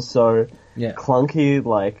just feels so clunky.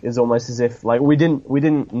 Like, it's almost as if, like, we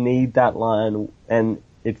didn't need that line, and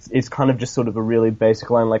it's kind of just sort of a really basic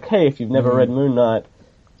line, like, hey, if you've never read Moon Knight,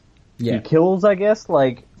 he kills, I guess.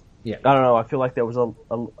 Like, I don't know, I feel like there was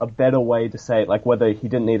a better way to say it, like, whether he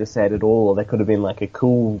didn't need to say it at all, or there could have been, like, a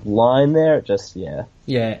cool line there. It just, Yeah,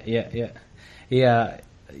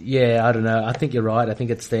 I don't know. I think you're right. I think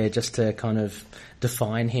it's there just to kind of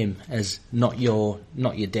define him as not your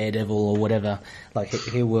Daredevil or whatever. Like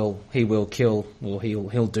he will kill, or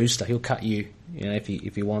he'll do stuff. He'll cut you, if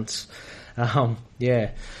he wants. The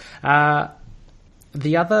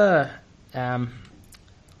other,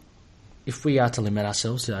 if we are to limit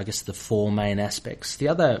ourselves to, I guess, the four main aspects, the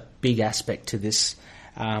other big aspect to this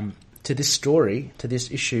story, to this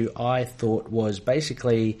issue, I thought was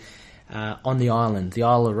basically on the island, the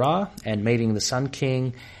Isle of Ra, and meeting the Sun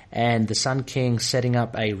King, and the Sun King setting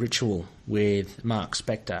up a ritual with Mark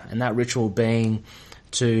Spector, and that ritual being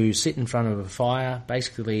to sit in front of a fire,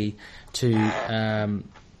 basically to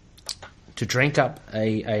drink up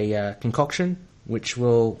a concoction which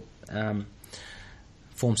will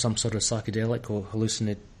form some sort of psychedelic or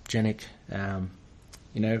hallucinogenic,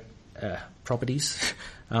 properties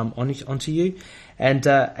onto you.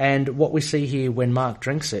 And what we see here when Mark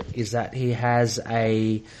drinks it is that he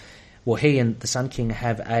and the Sun King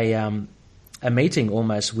have a meeting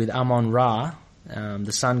almost with Amon-Ra,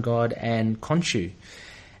 the sun god, and Khonshu.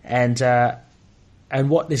 And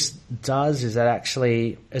what this does is that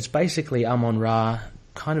actually it's basically Amon-Ra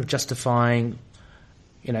kind of justifying,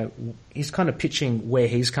 he's kind of pitching where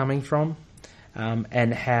he's coming from,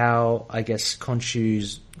 and how, I guess,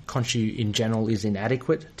 Khonshu in general is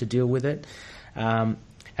inadequate to deal with it.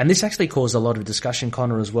 And this actually caused a lot of discussion,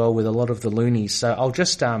 Connor, as well, with a lot of the loonies. So I'll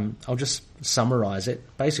just summarize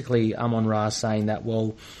it. Basically, Amon-Ra saying that,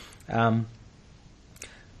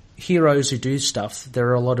 heroes who do stuff, there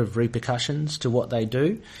are a lot of repercussions to what they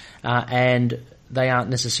do, and they aren't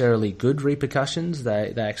necessarily good repercussions.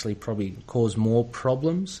 They actually probably cause more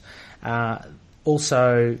problems.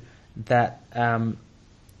 Also, that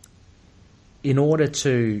in order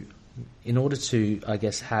to, I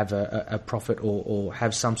guess, have a prophet or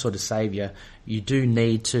have some sort of savior, you do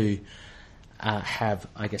need to have,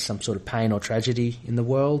 I guess, some sort of pain or tragedy in the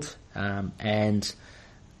world. And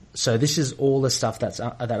so this is all the stuff that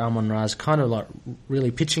Amon-Ra is kind of like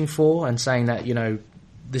really pitching for, and saying that,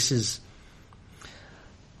 this is,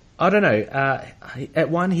 I don't know. At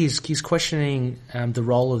one, he's questioning the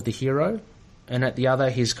role of the hero, and at the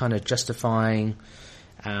other, he's kind of justifying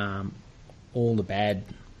all the bad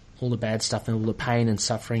stuff and all the pain and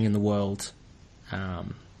suffering in the world.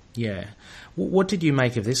 What did you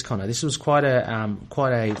make of this, Connor? This was quite a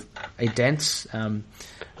dense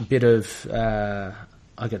bit of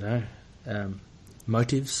I don't know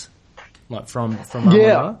motives, like from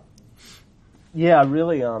Amon-Ra. Yeah,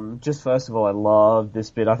 really. Just first of all, I love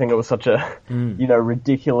this bit. I think it was such a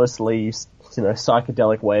ridiculously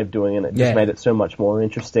psychedelic way of doing it. It just made it so much more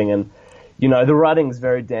interesting. And the writing's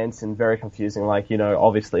very dense and very confusing. Like,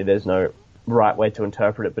 obviously there's no right way to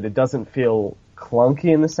interpret it, but it doesn't feel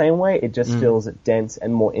clunky in the same way. It just feels dense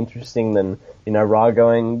and more interesting than, Ra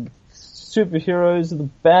going, superheroes are the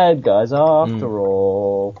bad guys after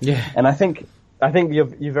all. Yeah. And I think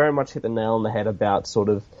you very much hit the nail on the head about sort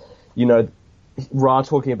of, Ra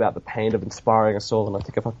talking about the pain of inspiring us all. And I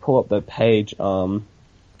think if I pull up the page, the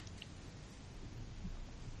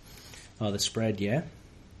spread, yeah?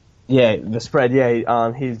 Yeah, the spread,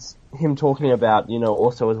 yeah. He's him talking about,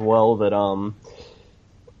 also as well that,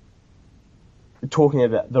 talking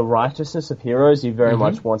about the righteousness of heroes, he very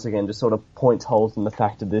much, once again, just sort of points holes in the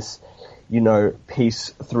fact of this,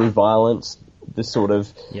 peace through violence, this sort of,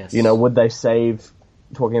 would they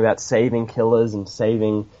talking about saving killers and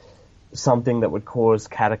saving something that would cause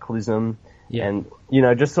cataclysm, and,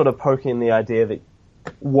 just sort of poking the idea that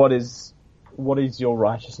what is your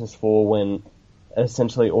righteousness for when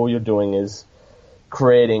essentially all you're doing is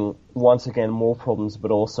creating, once again, more problems,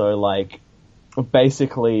 but also, like,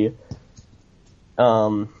 basically,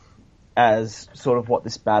 as sort of what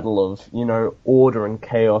this battle of, order and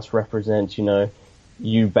chaos represents,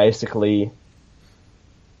 you basically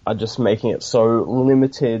are just making it so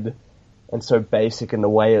limited and so basic in the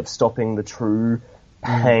way of stopping the true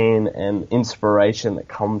pain and inspiration that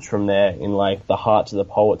comes from there in, like, the hearts of the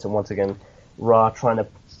poets. And once again, Ra trying to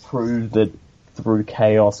prove that through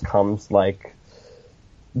chaos comes like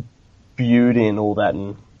beauty and all that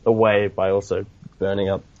in a way by also burning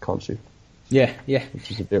up Khonshu. Yeah.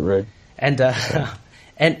 Which is a bit rude. And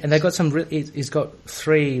and they've got he's got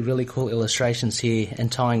 3 really cool illustrations here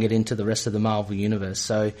and tying it into the rest of the Marvel Universe.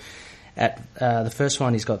 So at the first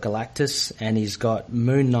one, he's got Galactus, and he's got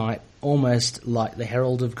Moon Knight almost like the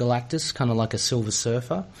Herald of Galactus, kind of like a Silver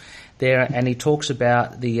Surfer there. And he talks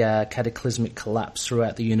about the cataclysmic collapse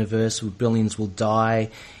throughout the universe, where billions will die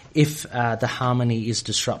if the harmony is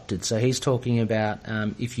disrupted. So he's talking about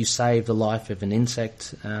if you save the life of an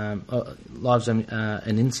insect, of an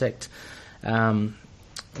insect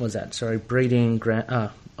breeding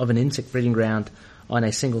ground on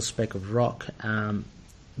a single speck of rock.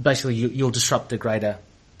 Basically, you'll disrupt the greater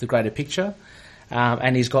picture.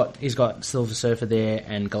 And he's got Silver Surfer there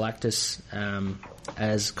and Galactus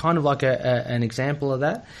as kind of like an example of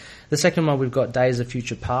that. The second one, we've got Days of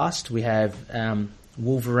Future Past. We have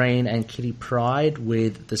Wolverine and Kitty Pryde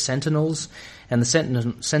with the Sentinels, and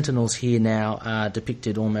the Sentinels here now are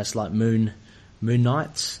depicted almost like Moon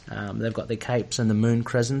Knights. They've got their capes and the moon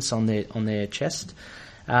crescents on their chest.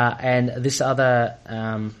 And this other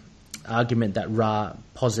argument that Ra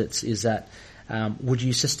posits is that would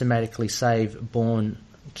you systematically save born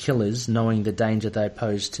killers knowing the danger they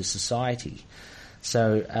pose to society?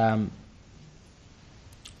 So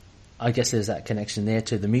I guess there's that connection there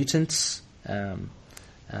to the mutants, and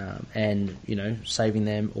saving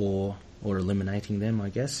them or eliminating them, I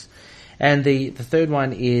guess. And the third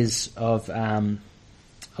one is of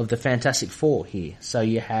the Fantastic Four here. So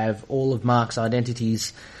you have all of Mark's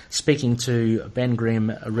identities speaking to Ben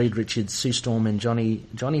Grimm, Reed Richards, Sue Storm, and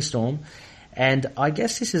Johnny Storm. And I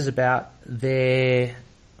guess this is about their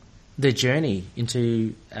journey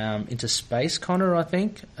into space, Connor, I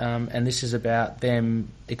think. And this is about them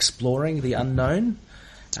exploring the unknown.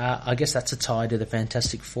 I guess that's a tie to the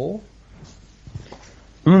Fantastic Four.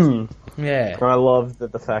 Yeah. I love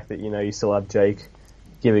the fact that you still have Jake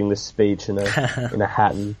giving this speech in a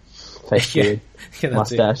hat and face beard,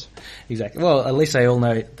 mustache. Exactly. Well, at least they all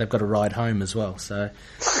know they've got a ride home as well, so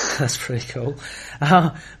that's pretty cool.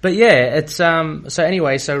 But yeah, it's so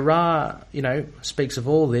anyway. So Ra, speaks of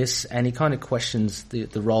all this, and he kind of questions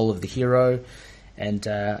the role of the hero, and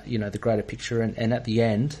the greater picture. And at the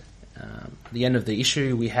end of the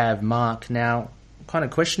issue, we have Mark now kind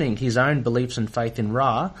of questioning his own beliefs and faith in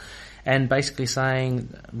Ra, and basically saying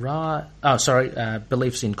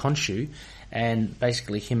beliefs in Khonshu, and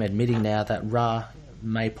basically him admitting now that Ra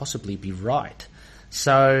may possibly be right.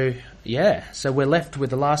 So we're left with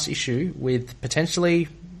the last issue with potentially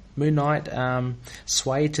Moon Knight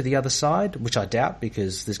swayed to the other side, which I doubt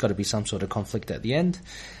because there's got to be some sort of conflict at the end.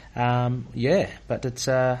 But it's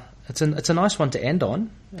a nice one to end on.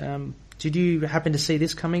 Did you happen to see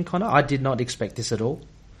this coming, Connor? I did not expect this at all.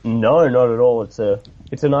 No, not at all. It's a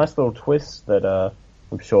nice little twist that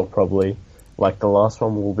I'm sure probably, like the last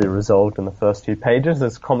one, will be resolved in the first few pages,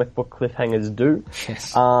 as comic book cliffhangers do.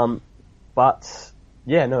 Yes. But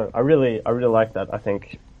yeah, no, I really like that. I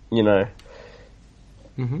think the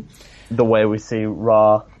way we see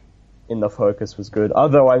Ra in the focus was good.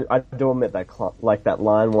 Although I do admit that that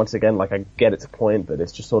line once again, like I get its point, but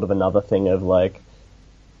it's just sort of another thing of like,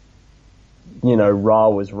 Ra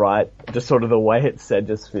was right. Just sort of the way it's said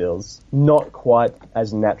just feels not quite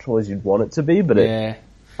as natural as you'd want it to be, but I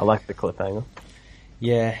like the cliffhanger.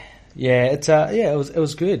 Yeah. It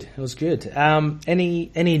was good. It was good.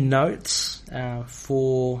 Any notes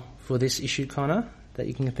for this issue, Connor, that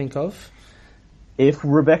you can think of? If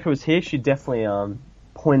Rebecca was here, she'd definitely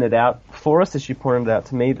point it out for us, as she pointed it out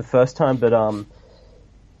to me the first time. But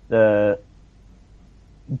the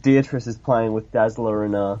Beatrice is playing with Dazzler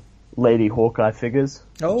and Lady Hawkeye figures,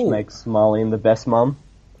 which makes Marlene the best mum.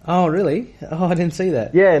 Oh, really? Oh, I didn't see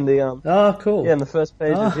that. Yeah, in the oh, cool. Yeah, in the first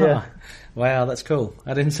pages. Yeah. Wow, that's cool.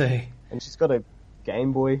 I didn't see. And she's got a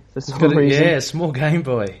Game Boy for some reason. Yeah, a small Game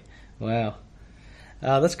Boy. Wow.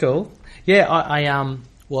 That's cool. Yeah, I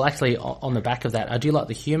well, actually, on the back of that, I do like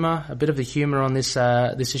the humour. A bit of the humour on this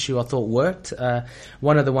issue I thought worked.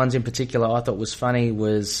 One of the ones in particular I thought was funny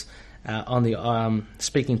was on the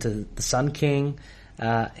speaking to the Sun King.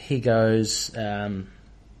 He goes,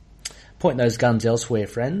 point those guns elsewhere,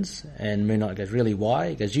 friends. And Moon Knight goes, really, why?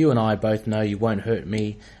 He goes, you and I both know you won't hurt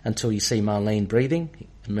me until you see Marlene breathing.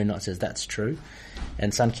 And Moon Knight says, that's true.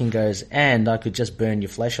 And Sun King goes, and I could just burn your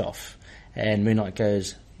flesh off. And Moon Knight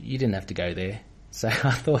goes, you didn't have to go there. So I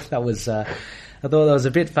thought that was a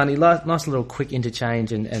bit funny. Nice little quick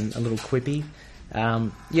interchange and a little quippy.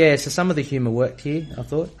 So some of the humour worked here, I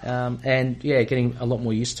thought. Getting a lot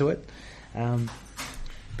more used to it.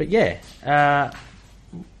 But yeah,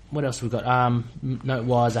 what else have we got?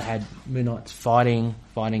 Note-wise, I had Moon Knight's fighting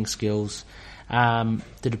skills. The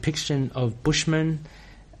depiction of Bushman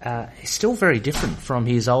is still very different from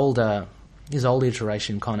his old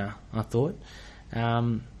iteration, Connor, I thought.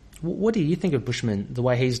 What do you think of Bushman, the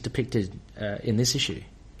way he's depicted in this issue?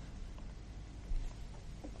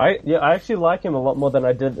 I actually like him a lot more than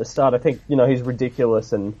I did at the start. I think, he's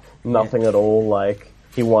ridiculous and nothing at all like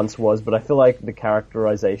he once was, but I feel like the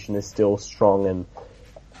characterization is still strong and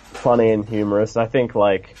funny and humorous. I think,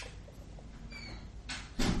 the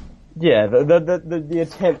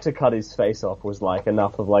attempt to cut his face off was,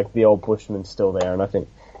 enough of, the old Bushman still there, and I think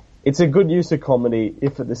it's a good use of comedy,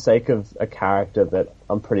 if for the sake of a character that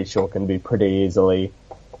I'm pretty sure can be pretty easily,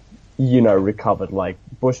 recovered. Like,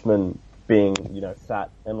 Bushman being, fat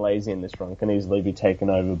and lazy in this run can easily be taken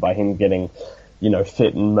over by him getting,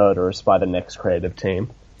 fit and murderous by the next creative team.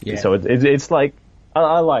 Yeah. So it's like,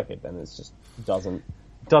 I like it, and it's just doesn't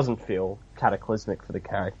feel cataclysmic for the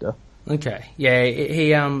character. Okay, yeah,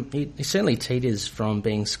 he certainly teeters from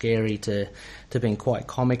being scary to being quite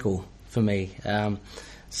comical for me.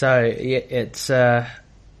 So yeah, it's I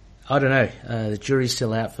don't know. The jury's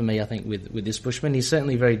still out for me, I think, with this Bushman. He's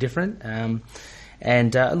certainly very different.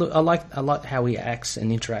 And look, I like how he acts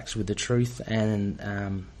and interacts with the Truth and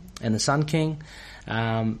the Sun King.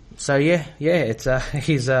 So it's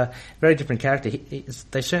he's a very different character.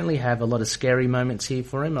 They certainly have a lot of scary moments here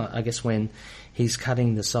for him. I guess when he's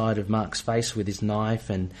cutting the side of Mark's face with his knife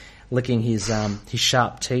and licking his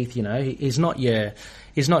sharp teeth. He's not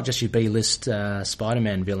just your B-list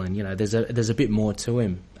Spider-Man villain. There's a bit more to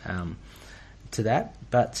him to that.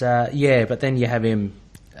 But then you have him.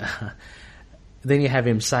 Then you have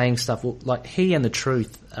him saying stuff like he and the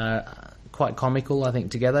Truth are quite comical, I think,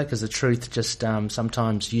 together, because the Truth just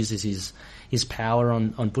sometimes uses his power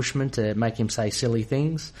on Bushman to make him say silly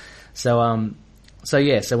things. So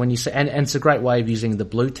when you say, and it's a great way of using the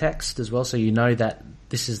blue text as well, so that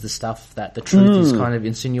this is the stuff that the Truth is kind of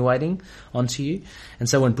insinuating onto you. And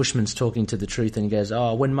so when Bushman's talking to the Truth and he goes,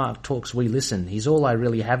 "Oh, when Mark talks, we listen. He's all I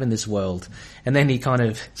really have in this world." And then he kind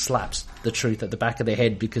of slaps the Truth at the back of the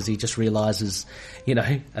head because he just realises,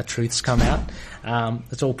 a truth's come out.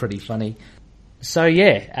 It's all pretty funny. So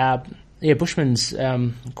Bushman's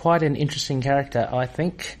quite an interesting character, I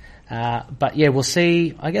think. But we'll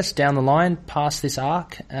see, I guess, down the line, past this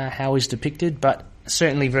arc, how he's depicted, but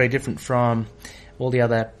certainly very different from all the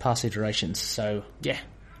other past iterations. So,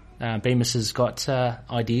 Bemis has got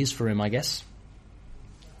ideas for him, I guess.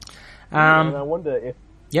 And I wonder if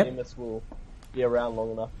Bemis will be around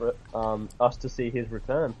long enough for us to see his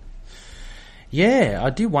return. Yeah,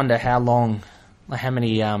 I do wonder how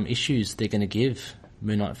many issues they're going to give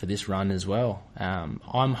Moon Knight for this run as well.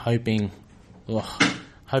 I'm hoping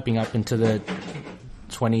up into the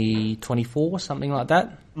 2024, something like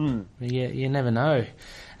that. Yeah, you never know.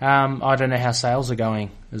 I don't know how sales are going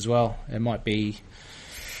as well. It might be,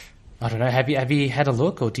 I don't know. Have you had a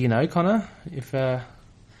look, or do you know, Connor? If I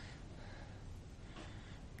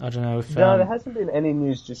don't know if no, there hasn't been any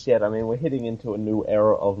news just yet. I mean, we're heading into a new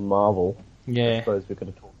era of Marvel. Yeah, I suppose we could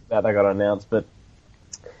have talked about that. Got announced, but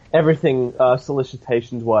everything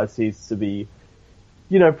solicitations wise seems to be,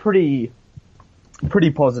 pretty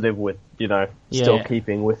positive with, still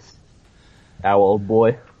keeping with our old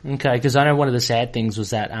boy. Okay, because I know one of the sad things was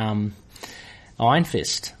that Iron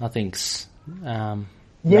Fist, I think's wrapping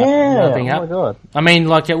up. Oh my god! I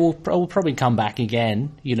mean, it will probably come back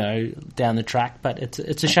again, down the track. But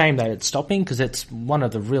it's a shame that it's stopping because it's one of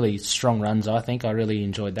the really strong runs. I think I really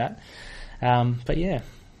enjoyed that. But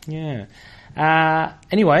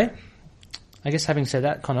anyway, I guess having said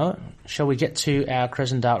that, Connor, shall we get to our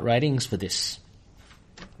Crescent Dart ratings for this?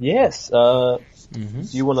 Yes. Do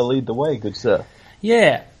you want to lead the way, good sir?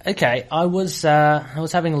 Yeah. Okay. I was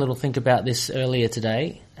having a little think about this earlier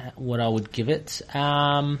today. What I would give it.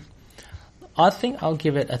 I think I'll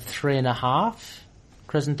give it a 3.5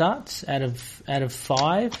 Crescent Darts out of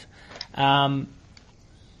 5.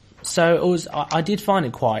 So it was. I did find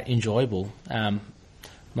it quite enjoyable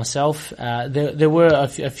myself. There were a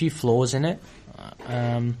few flaws in it.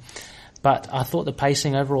 But I thought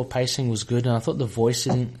the overall pacing was good, and I thought the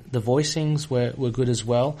voicings were good as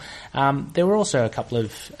well. There were also a couple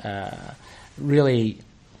of really,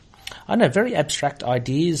 very abstract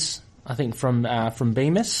ideas, I think, from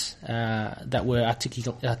Bemis that were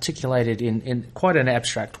articulated in quite an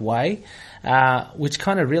abstract way, which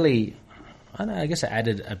kind of really, I guess it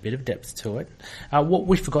added a bit of depth to it. What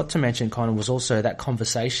we forgot to mention, Connor, was also that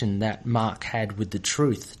conversation that Mark had with the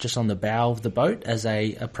Truth just on the bow of the boat as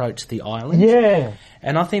they approached the island. Yeah.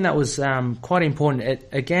 And I think that was quite important.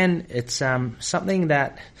 It's something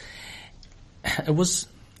that it was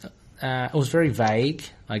it was very vague,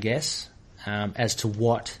 I guess, as to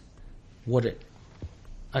what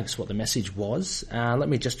the message was. Let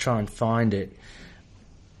me just try and find it.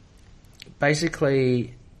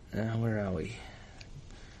 Basically, where are we?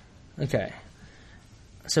 Okay.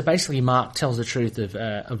 So basically, Mark tells the truth of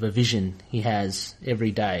a vision he has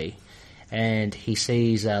every day, and he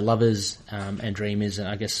sees lovers and dreamers, and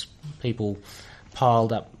I guess people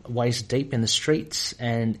piled up waist deep in the streets,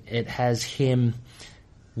 and it has him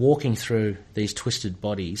walking through these twisted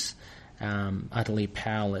bodies, utterly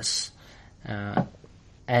powerless. And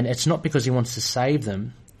it's not because he wants to save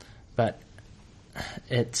them, but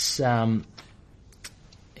it's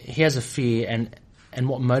he has a fear, and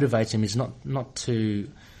what motivates him is not to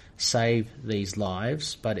save these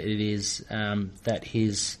lives, but it is that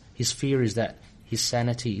his fear is that his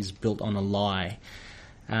sanity is built on a lie.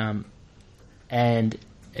 And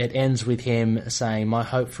it ends with him saying, "My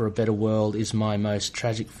hope for a better world is my most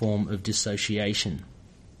tragic form of dissociation."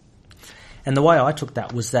 And the way I took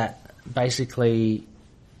that was that basically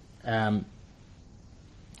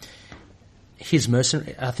his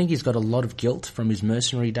mercenary, I think he's got a lot of guilt from his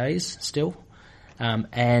mercenary days still,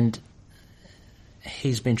 and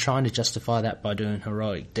he's been trying to justify that by doing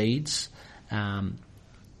heroic deeds, by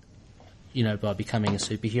becoming a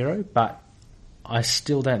superhero. But I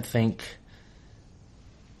still don't think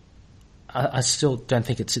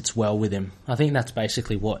it sits well with him. I think that's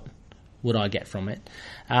basically what I get from it.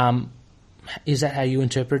 Is that how you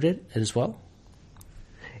interpret it as well?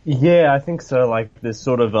 Yeah, I think so. Like, there's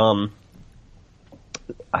sort of,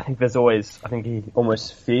 I think he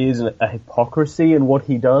almost fears a hypocrisy in what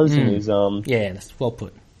he does. And his, yeah, that's well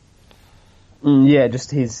put. Yeah,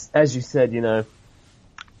 just as you said,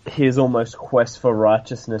 his almost quest for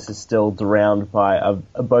righteousness is still drowned by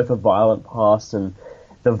both a violent past and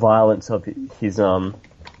the violence of his, of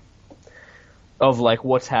like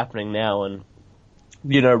what's happening now. And,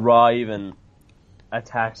 Ra even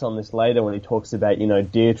attacks on this later when he talks about,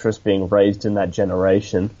 Beatrice being raised in that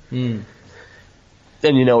generation. And,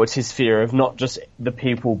 it's his fear of not just the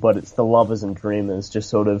people, but it's the lovers and dreamers, just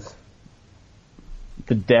sort of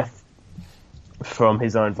the death from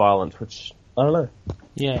his own violence, which, I don't know.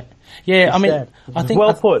 Yeah. I mean, sad. I think...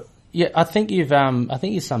 Well put. Yeah, I think you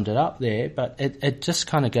summed it up there, but it just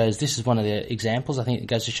kind of goes, this is one of the examples, I think it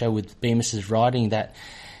goes to show with Bemis's writing that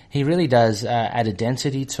he really does add a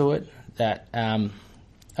density to it, that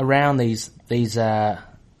around these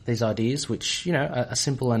ideas, which, are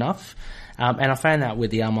simple enough. And I found that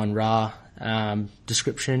with the Amon-Ra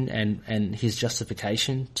description and his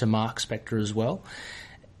justification to Mark Spector as well.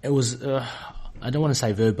 It was... I don't want to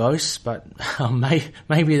say verbose, but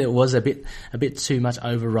maybe there was a bit too much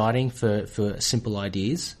overriding for simple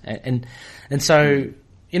ideas, and so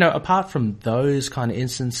apart from those kind of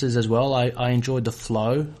instances as well, I enjoyed the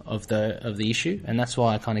flow of the issue, and that's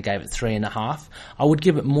why I kind of gave it 3.5. I would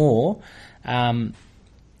give it more,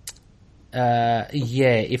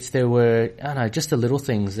 if there were just the little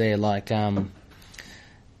things there, like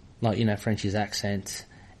French's accent.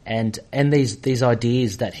 And these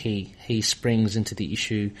ideas that he springs into the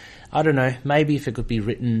issue, I don't know, maybe if it could be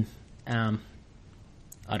written, I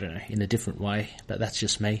don't know, in a different way, but that's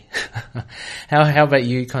just me. How about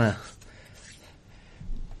you, Connor?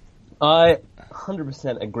 I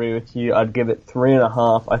 100% agree with you. I'd give it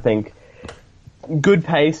 3.5. I think good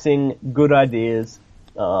pacing, good ideas,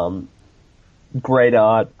 great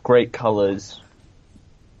art, great colours,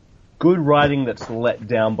 good writing that's let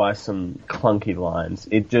down by some clunky lines.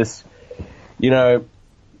 It just,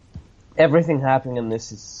 everything happening in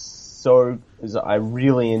this is I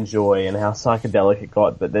really enjoy, and how psychedelic it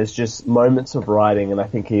got, but there's just moments of writing, and I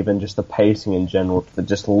think even just the pacing in general that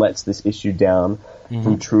just lets this issue down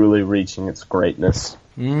from truly reaching its greatness.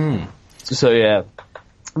 So yeah,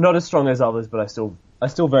 not as strong as others, but I still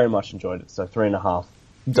very much enjoyed it, so 3.5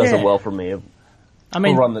 does it well for me. I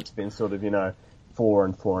mean, a run that's been sort of, 4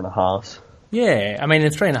 and 4.5. Yeah, I mean,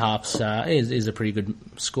 3.5 is a pretty good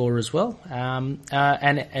score as well. And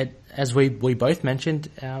as we both mentioned,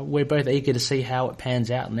 we're both eager to see how it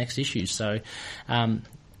pans out in the next issue. So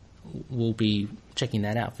we'll be checking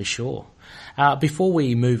that out for sure. Before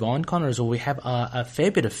we move on, Connor, as well, we have a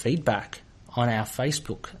fair bit of feedback on our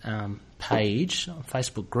Facebook page,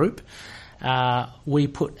 Facebook group. We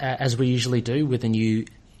put, as we usually do with the new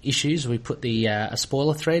issues, we put a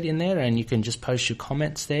spoiler thread in there, and you can just post your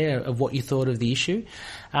comments there of what you thought of the issue.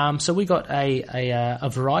 So we got a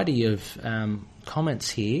variety of comments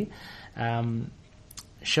here.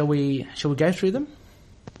 Shall we go through them?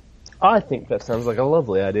 I think that sounds like a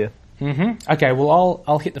lovely idea. Okay, well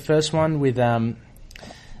I'll hit the first one with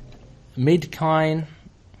Midkine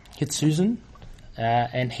Hitsuzan.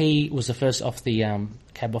 and he was the first off the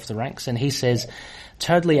cab off the ranks, and he says,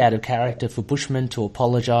 totally out of character for Bushman to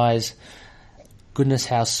apologise. Goodness,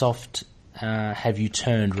 how soft have you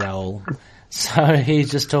turned, Raoul? So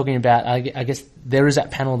he's just talking about, I guess there is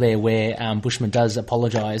that panel there where Bushman does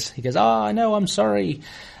apologise. He goes, I know, I'm sorry.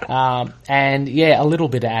 And yeah, a little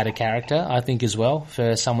bit out of character, I think, as well,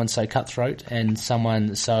 for someone so cutthroat and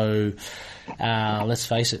someone so, let's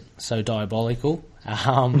face it, so diabolical.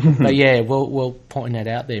 But yeah, we'll point that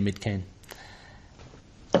out there, Midcan.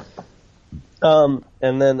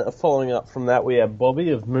 And then following up from that, we have Bobby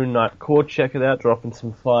of Moon Knight Core. Check it out, dropping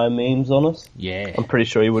some fire memes on us. Yeah. I'm pretty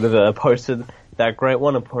sure he would have posted that great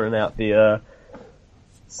one and pointing out the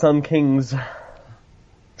Sun King's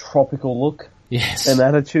tropical look and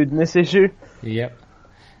attitude in this issue. Yep.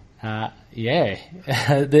 Yeah.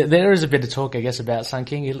 There is a bit of talk, I guess, about Sun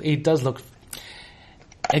King. He does look...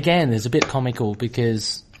 Again, there's a bit comical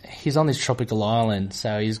because he's on this tropical island,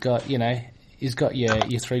 so he's got, he's got your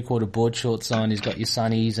 3/4 board shorts on, he's got your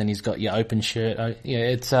sunnies, and he's got your open shirt. Yeah,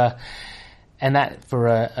 it's and that for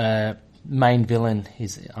a main villain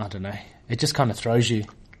is, I don't know, it just kind of throws you.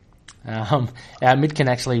 Midkin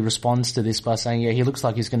actually responds to this by saying, yeah, he looks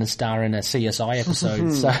like he's going to star in a CSI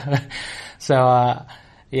episode.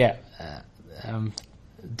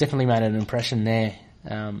 Definitely made an impression there.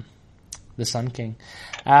 The Sun King.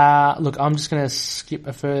 Look, I'm just going to skip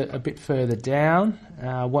a bit further down.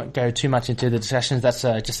 Won't go too much into the discussions. That's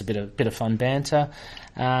just a bit of fun banter.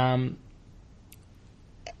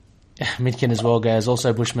 Midkin as well goes,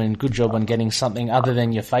 also Bushman, good job on getting something other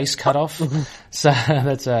than your face cut off. So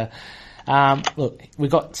that's look, we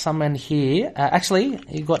got someone here. Actually,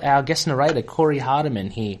 you got our guest narrator, Corey Hardiman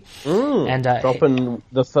here. And dropping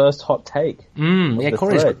the first hot take. Yeah,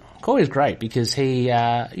 Corey's great because he,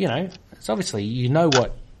 it's obviously,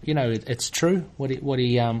 it's true what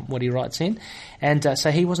he writes in. And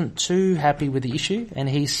so he wasn't too happy with the issue, and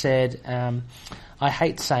he said, I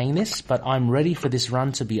hate saying this, but I'm ready for this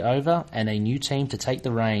run to be over and a new team to take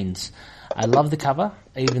the reins. I love the cover,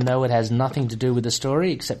 even though it has nothing to do with the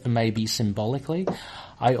story, except for maybe symbolically.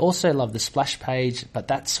 I also love the splash page, but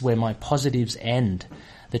that's where my positives end.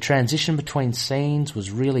 The transition between scenes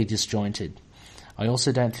was really disjointed. I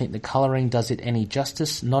also don't think the colouring does it any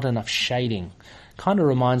justice, not enough shading. Kind of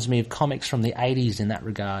reminds me of comics from the 80s in that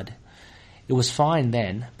regard. It was fine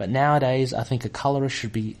then, but nowadays I think a colourist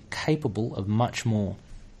should be capable of much more.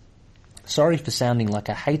 Sorry for sounding like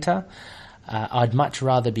a hater. I'd much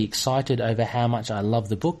rather be excited over how much I love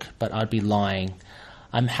the book, but I'd be lying.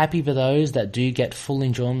 I'm happy for those that do get full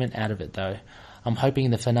enjoyment out of it though. I'm hoping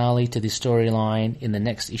the finale to this storyline in the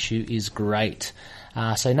next issue is great.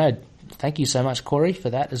 Thank you so much, Corey, for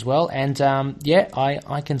that as well. And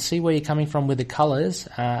I can see where you're coming from with the colours.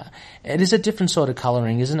 It is a different sort of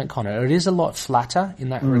colouring, isn't it, Connor? It is a lot flatter in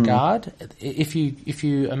that regard. If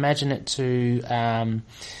you imagine it to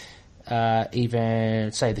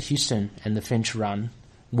even say the Houston and the Finch run,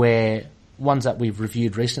 where ones that we've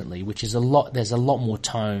reviewed recently, which is there's a lot more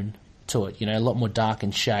tone to it, a lot more dark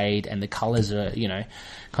and shade, and the colours are,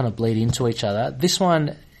 kind of bleed into each other. This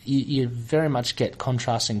one, you very much get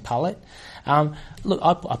contrasting palette. Look,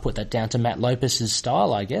 I put that down to Matt Lopez's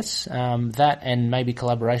style, I guess. That and maybe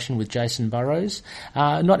collaboration with Jason Burrows.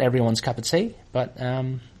 Not everyone's cup of tea, but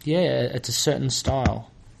it's a certain style.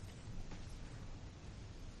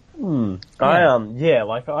 It's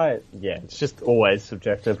just always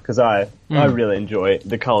subjective because I really enjoy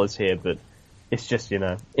the colours here, but it's just,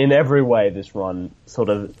 in every way this run sort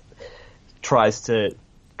of tries to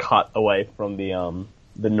cut away from the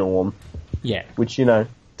norm. Yeah. Which,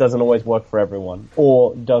 doesn't always work for everyone,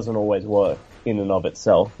 or doesn't always work in and of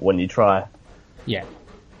itself when you try. Yeah.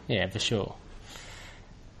 Yeah, for sure.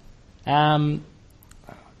 How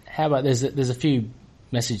about there's a few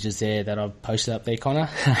messages there that I've posted up there, Connor.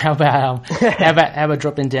 How about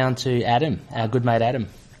dropping down to Adam, our good mate Adam?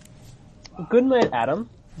 Good mate Adam.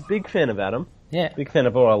 Big fan of Adam. Yeah. Big fan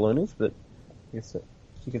of all our loonies, but I guess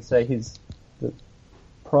you could say he's the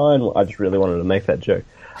prime. I just really wanted to make that joke.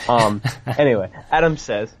 Anyway, Adam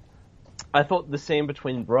says, I thought the scene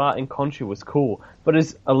between Bra and Khonshu was cool, but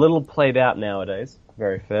is a little played out nowadays.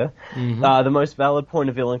 Very fair. Mm-hmm. The most valid point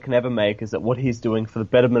a villain can ever make is that what he's doing for the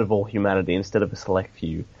betterment of all humanity instead of a select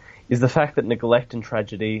few is the fact that neglect and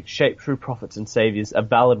tragedy, shaped through prophets and saviors, a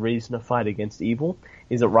valid reason to fight against evil.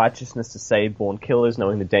 Is it righteousness to save born killers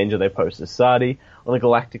knowing the danger they pose to society? On a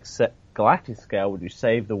galactic scale, would you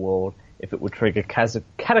save the world if it would trigger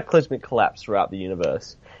cataclysmic collapse throughout the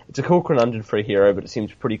universe? It's a cool conundrum for a hero, but it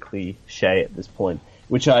seems pretty cliche at this point,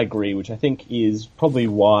 which I agree, which I think is probably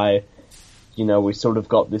why, we sort of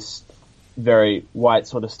got this very white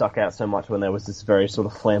sort of stuck out so much when there was this very sort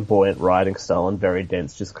of flamboyant writing style and very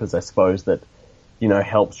dense, just because I suppose that,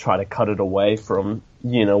 helps try to cut it away from,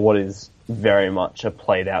 what is very much a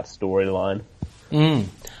played out storyline.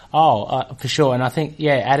 For sure. And I think,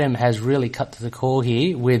 Adam has really cut to the core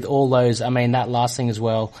here with all those, that last thing as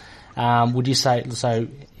well. Would you say, so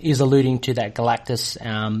is alluding to that Galactus,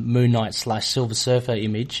 Moon Knight / Silver Surfer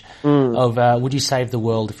image of, would you save the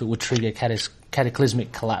world if it would trigger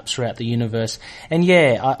cataclysmic collapse throughout the universe? And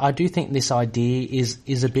I do think this idea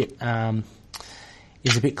is a bit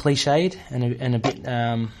cliched and a bit,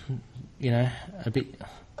 a bit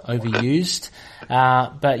overused.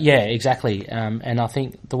 But exactly. And I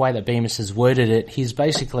think the way that Bemis has worded it, he's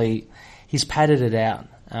padded out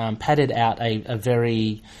a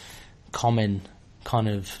very common kind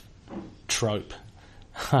of trope,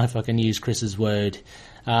 if I can use Chris's word,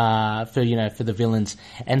 for the villains.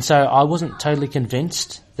 And so I wasn't totally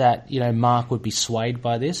convinced that, Mark would be swayed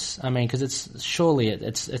by this. Because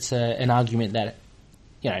it's an argument that,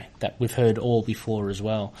 that we've heard all before as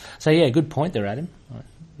well. So good point there, Adam. I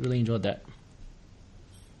really enjoyed that.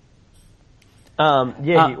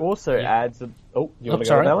 He also adds you want to go with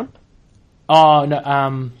that one? Oh,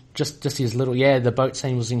 no, just his little, the boat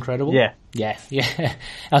scene was incredible. Yeah. It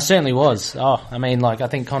certainly was. I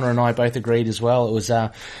think Connor and I both agreed as well. It was,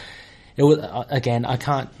 again, I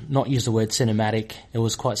can't not use the word cinematic. It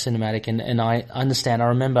was quite cinematic, and I understand. I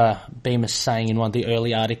remember Bemis saying in one of the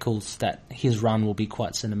early articles that his run will be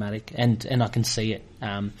quite cinematic, and I can see it.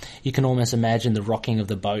 You can almost imagine the rocking of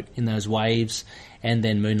the boat in those waves, and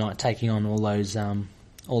then Moon Knight taking on all those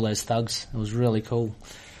thugs. It was really cool.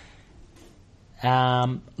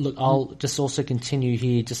 Look, I'll just also continue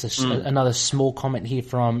here, another small comment here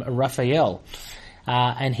from Raphael.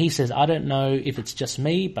 And he says, I don't know if it's just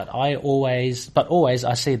me, but always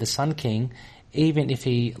I see the Sun King, even if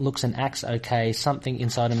he looks and acts okay, something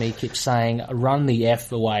inside of me keeps saying, run the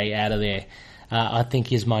F away out of there. I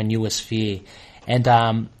think is my newest fear. And,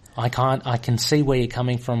 I can see where you're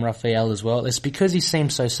coming from, Raphael, as well. It's because he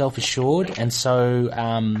seems so self-assured and so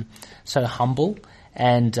humble,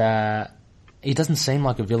 and, he doesn't seem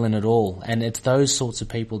like a villain at all. And it's those sorts of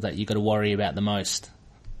people that you got to worry about the most.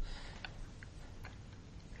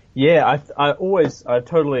 Yeah, I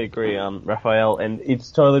totally agree, Raphael, and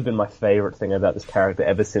it's totally been my favourite thing about this character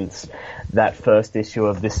ever since that first issue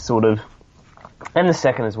of this sort of, and the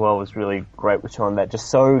second as well was really great with showing that just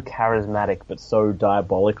so charismatic but so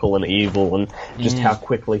diabolical and evil, and just how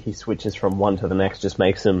quickly he switches from one to the next just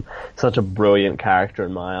makes him such a brilliant character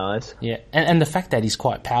in my eyes. Yeah, and the fact that he's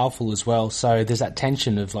quite powerful as well, so there's that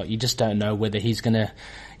tension of you just don't know whether he's gonna,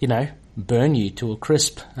 burn you to a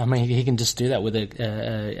crisp. He can just do that with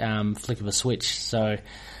a flick of a switch. So,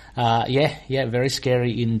 very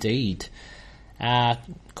scary indeed.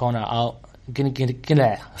 Connor, I'm gonna give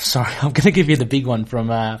you the big one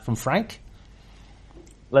from Frank.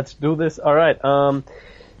 Let's do this. All right.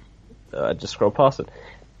 Just scroll past it.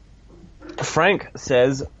 Frank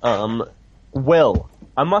says, well,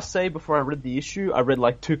 I must say before I read the issue, I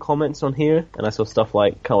read 2 comments on here, and I saw stuff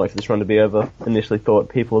like, can't wait for this run to be over. Initially thought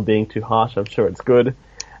people are being too harsh, I'm sure it's good.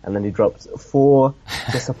 And then he drops 4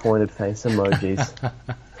 disappointed face emojis.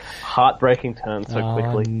 Heartbreaking turn so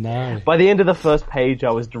quickly. No. By the end of the first page,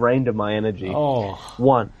 I was drained of my energy.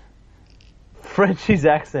 1. Frenchie's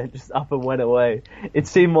accent just up and went away. It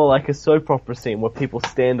seemed more like a soap opera scene where people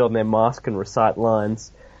stand on their mask and recite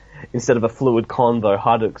lines, instead of a fluid convo,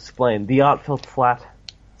 hard to explain. The art felt flat.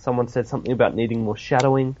 Someone said something about needing more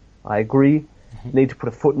shadowing. I agree. Need to put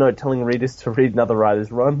a footnote telling readers to read another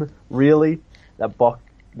writer's run. Really? That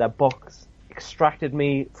box extracted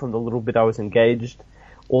me from the little bit I was engaged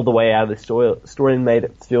all the way out of the story and made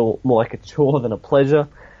it feel more like a chore than a pleasure.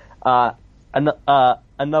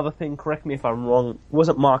 Another thing, correct me if I'm wrong,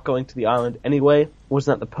 wasn't Mark going to the island anyway?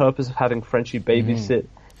 Wasn't that the purpose of having Frenchie babysit? And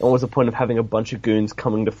what was the point of having a bunch of goons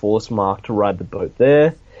coming to force Mark to ride the boat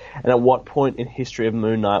there? And at what point in history of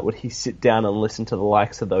Moon Knight would he sit down and listen to the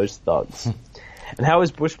likes of those thugs? And how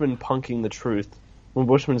is Bushman punking the truth when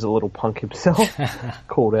Bushman's a little punk himself?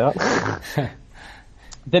 Called out.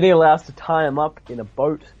 Then he allows to tie him up in a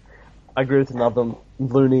boat. I agree with another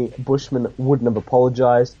loony. Bushman wouldn't have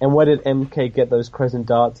apologized. And where did MK get those crescent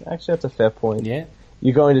darts? Actually, that's a fair point. Yeah.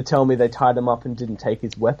 You're going to tell me they tied him up and didn't take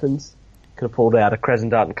his weapons? Could have pulled out a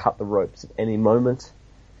crescent dart and cut the ropes at any moment.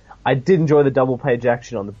 I did enjoy the double page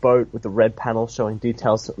action on the boat with the red panel showing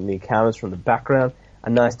details on the encounters from the background.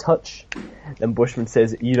 A nice touch. Then Bushman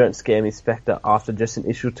says, you don't scare me, Spectre. After just an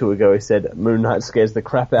issue or 2 ago, he said, Moon Knight scares the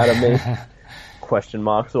crap out of me. Question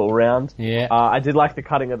marks all around. Yeah. I did like the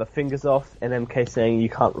cutting of the fingers off and MK saying you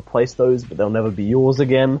can't replace those, but they'll never be yours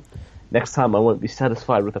again. Next time I won't be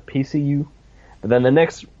satisfied with a piece of you. But then the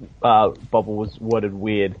next bubble was worded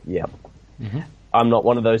weird. Yep. Mm-hmm. I'm not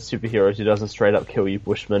one of those superheroes who doesn't straight up kill you,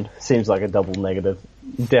 Bushman. Seems like a double negative.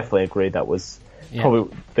 Definitely agree that was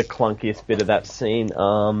probably the clunkiest bit of that scene.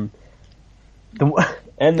 And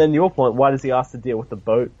then your point, why does he ask to deal with the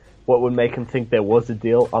boat? What would make him think there was a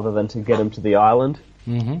deal other than to get him to the island?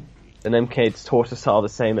 Mm-hmm. And MK's torture style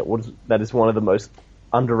is saying that is one of the most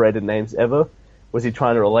underrated names ever. Was he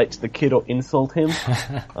trying to relate to the kid or insult him?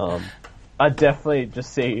 I definitely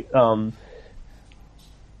just see what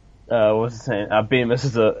was he saying? Bemis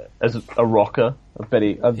as a rocker. I bet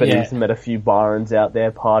he's met a few Byrons out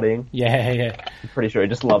there partying. Yeah. I'm pretty sure he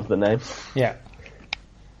just loves the name. Yeah.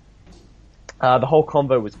 The whole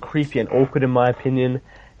convo was creepy and awkward in my opinion.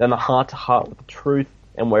 Then the heart-to-heart with the truth.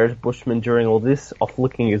 And whereas Bushman during all this, off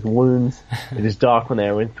licking his wounds, it is dark when they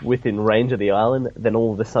are within range of the island. Then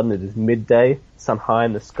all of a sudden it is midday, sun high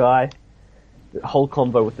in the sky. The whole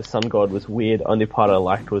convo with the sun god was weird. Only part I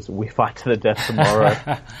liked was we fight to the death tomorrow.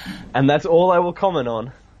 And that's all I will comment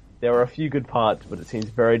on. There are a few good parts, but it seems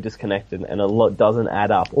very disconnected and a lot doesn't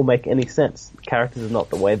add up or make any sense. The characters are not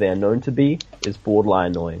the way they are known to be. It's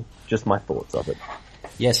borderline annoying. Just my thoughts of it.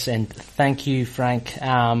 Yes, and thank you, Frank.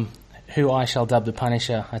 Who I shall dub the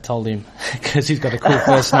Punisher, I told him, because he's got a cool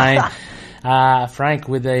first name. Frank,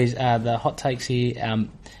 with these the hot takes here,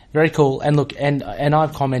 very cool. And look, and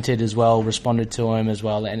I've commented as well, responded to him as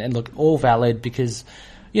well, and look, all valid because,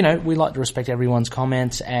 you know, we like to respect everyone's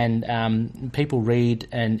comments, and people read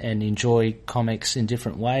and enjoy comics in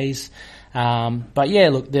different ways. But yeah,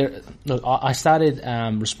 look, I started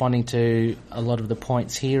responding to a lot of the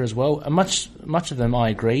points here as well. Much of them I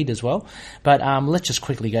agreed as well. But let's just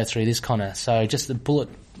quickly go through this, Connor. So just the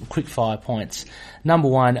quick fire points. Number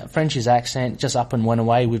one, French's accent just up and went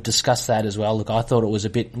away. We've discussed that as well. Look, I thought it was a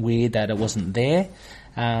bit weird that it wasn't there.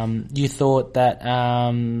 You thought that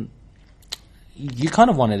you kind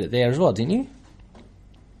of wanted it there as well, didn't you?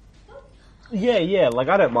 Yeah, like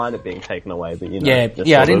I don't mind it being taken away, but you know.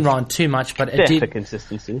 Yeah, I didn't mind too much, but it did. For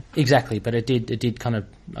consistency. Exactly, but it did kind of,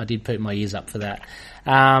 I did put my ears up for that.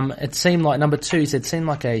 It seemed like, number two, it seemed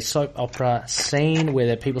like a soap opera scene where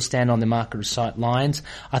the people stand on the mark and recite lines.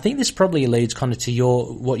 I think this probably alludes kind of to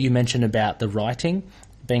what you mentioned about the writing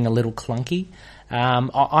being a little clunky.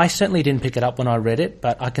 I certainly didn't pick it up when I read it,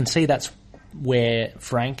 but I can see that's where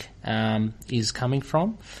Frank, is coming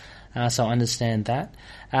from. So I understand that.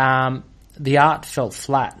 The art felt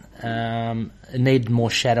flat. It needed more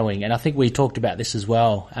shadowing, and I think we talked about this as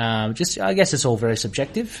well. I guess it's all very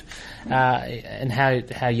subjective, and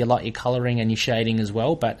how you like your colouring and your shading as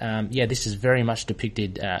well. But this is very much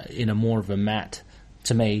depicted in a more of a matte,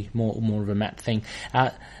 to me, more of a matte thing.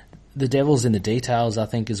 The devil's in the details, I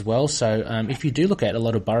think, as well. So if you do look at a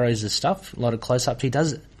lot of Burroughs' stuff, a lot of close-ups, he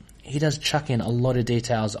does chuck in a lot of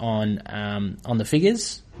details on the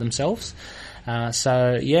figures themselves.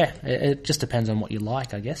 It just depends on what you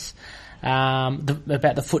like, I guess.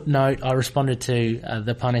 About the footnote, I responded to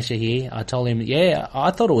the Punisher here. I told him,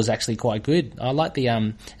 I thought it was actually quite good. I like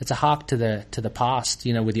the it's a hark to the past,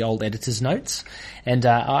 you know, with the old editor's notes, and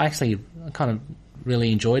I actually kind of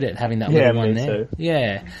really enjoyed it, having that little one there. Too.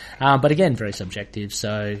 Yeah, but again, very subjective.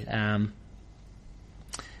 So.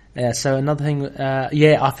 So another thing,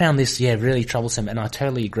 I found this, really troublesome, and I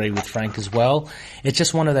totally agree with Frank as well. It's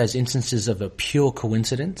just one of those instances of a pure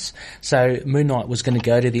coincidence. So Moon Knight was going to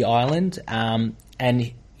go to the island, and,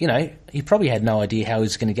 you know, he probably had no idea how he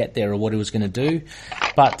was going to get there or what he was going to do.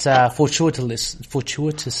 But,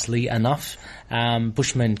 fortuitously enough,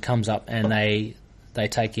 Bushman comes up and they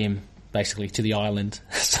take him basically to the island.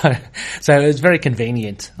 So it's very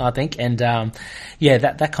convenient, I think. And,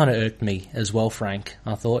 that kind of irked me as well, Frank.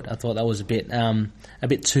 I thought that was a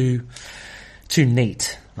bit too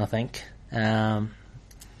neat, I think. The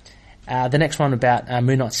next one about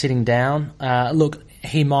Moon Knight sitting down. Look,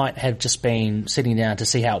 he might have just been sitting down to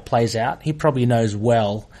see how it plays out. He probably knows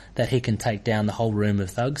well that he can take down the whole room of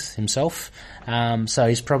thugs himself. So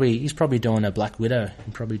he's probably doing a Black Widow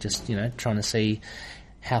and probably just, you know, trying to see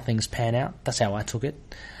how things pan out. That's how I took it.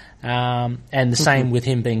 And the same with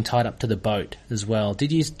him being tied up to the boat as well.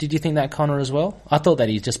 Did you think that, Connor, as well? I thought that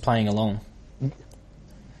he's just playing along.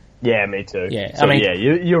 Yeah, me too. Yeah, so,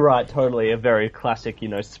 you're right. Totally, a very classic, you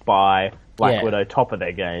know, spy Black Widow, top of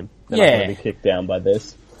their game. They're not going to be kicked down by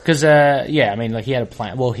this. Because, he had a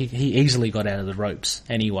plan. Well, he easily got out of the ropes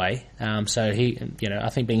anyway. So he, you know, I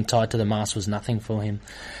think being tied to the mast was nothing for him.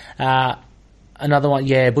 Another one,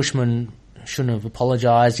 Bushman shouldn't have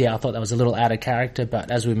apologised. Yeah, I thought that was a little out of character, but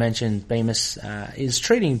as we mentioned, Bemis is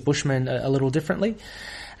treating Bushman a little differently.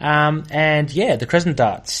 And yeah, the crescent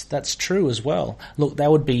darts, that's true as well. Look, they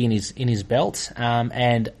would be in his belt,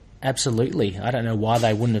 and absolutely, I don't know why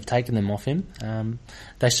they wouldn't have taken them off him.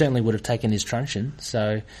 They certainly would have taken his truncheon.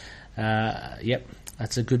 So, yep,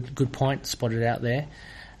 that's a good point spotted out there.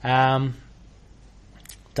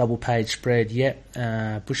 Double page spread, yep.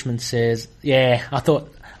 Bushman says, yeah, I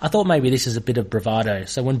thought maybe this is a bit of bravado.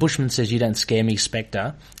 So when Bushman says you don't scare me,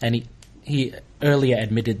 Spectre, and he earlier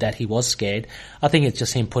admitted that he was scared, I think it's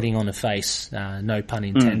just him putting on a face, no pun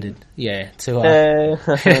intended,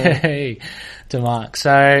 to Mark.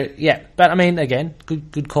 So, yeah, but I mean, again,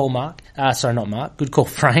 good call, Mark. Sorry, not Mark, good call,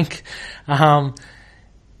 Frank.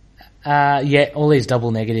 Yeah, all these double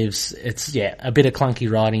negatives, it's, a bit of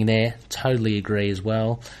clunky writing there. Totally agree as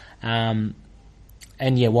well. And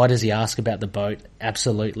yeah, why does he ask about the boat?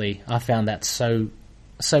 Absolutely. I found that so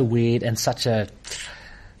weird and such a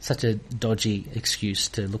dodgy excuse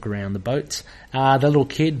to look around the boats. The little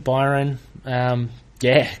kid, Byron,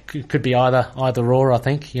 could be either or, I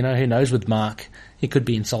think. Who knows with Mark? He could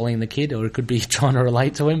be insulting the kid, or he could be trying to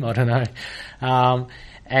relate to him. I don't know.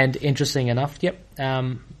 And interesting enough,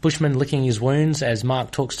 Bushman licking his wounds as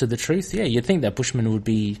Mark talks to the truth. Yeah, you'd think that Bushman would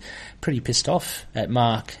be pretty pissed off at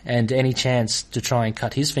Mark and any chance to try and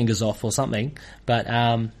cut his fingers off or something. But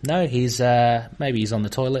no, he's maybe he's on the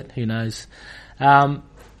toilet. Who knows? And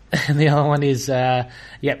the other one is a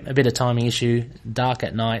bit of timing issue. Dark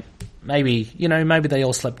at night. Maybe they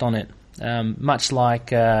all slept on it. Much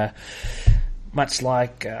like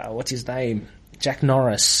what's his name? Jack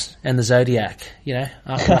Norris and the Zodiac,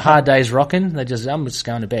 after a hard day's rocking, I'm just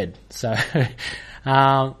going to bed. So,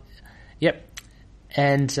 yep.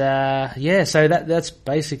 And, so that's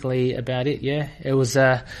basically about it. Yeah. It was,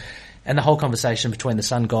 and the whole conversation between the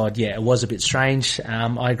sun god, it was a bit strange.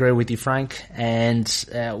 I agree with you, Frank, and,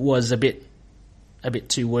 was a bit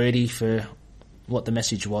too wordy for what the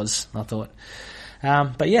message was, I thought.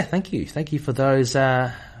 But yeah, thank you for those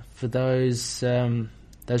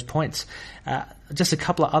points. Just a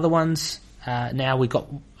couple of other ones. Now we got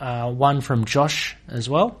one from Josh as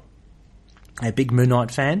well, a big Moon Knight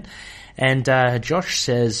fan. And Josh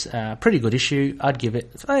says, pretty good issue. I'd give it,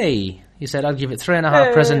 he said I'd give it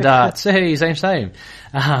 3.5 crescent darts. Hey, same.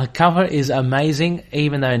 Cover is amazing,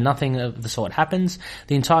 even though nothing of the sort happens.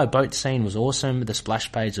 The entire boat scene was awesome. The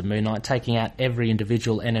splash page of Moon Knight taking out every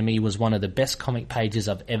individual enemy was one of the best comic pages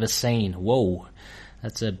I've ever seen. Whoa.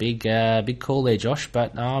 That's a big call there, Josh,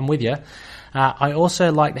 but I'm with you. I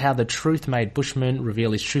also liked how the truth made Bushman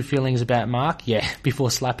reveal his true feelings about Mark,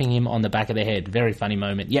 before slapping him on the back of the head. Very funny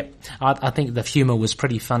moment. Yep, I think the humour was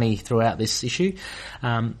pretty funny throughout this issue.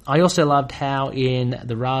 I also loved how in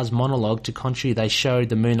the Ra's monologue to Khonshu they showed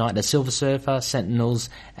the Moon Knight as Silver Surfer, Sentinels,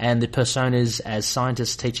 and the personas as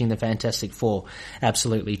scientists teaching the Fantastic Four.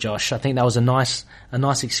 Absolutely, Josh. I think that was a nice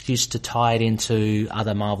excuse to tie it into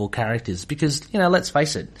other Marvel characters because, let's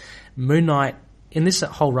face it, Moon Knight in this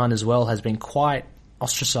whole run as well has been quite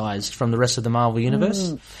ostracized from the rest of the Marvel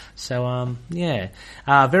Universe. So,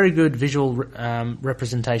 very good visual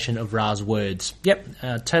representation of Ra's words.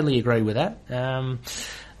 Yep, totally agree with that.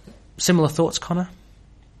 Similar thoughts, Connor?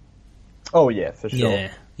 Oh, yeah, for sure.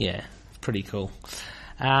 Yeah, pretty cool.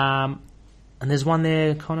 And there's one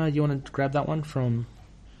there, Connor, you want to grab that one from...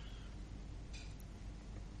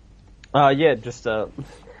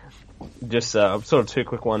 Just sort of two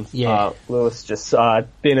quick ones. Yeah. Lewis just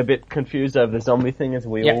been a bit confused over the zombie thing, as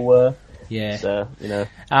we all were. Yeah. So,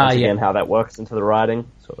 once again, how that works into the writing,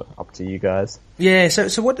 sort of up to you guys. Yeah,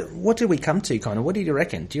 so what did we come to, Connor? What do you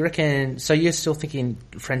reckon? Do you reckon... So you're still thinking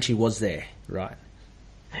Frenchie was there, right?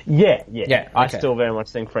 Yeah. Okay. I still very much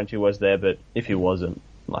think Frenchie was there, but if he wasn't,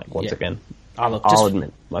 once again, I'll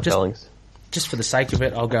admit my feelings. Just for the sake of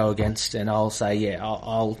it, I'll go against and I'll say,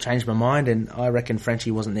 I'll change my mind, and I reckon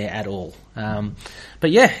Frenchie wasn't there at all. But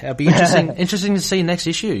it'll be interesting to see next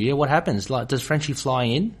issue. Yeah, what happens? Does Frenchie fly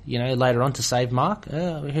in, later on to save Mark?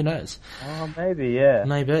 Who knows? Oh, maybe, yeah.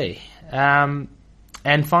 Maybe. And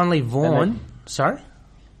finally, Vaughn. Sorry?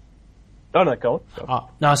 Oh, no, go on.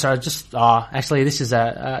 No, sorry, actually, this is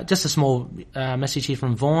just a small message here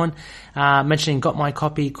from Vaughn, mentioning, got my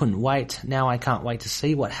copy, couldn't wait, now I can't wait to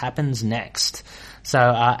see what happens next. So,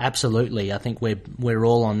 absolutely, I think we're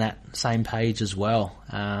all on that same page as well.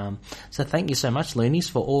 So thank you so much, Loonies,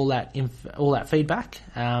 for all that feedback.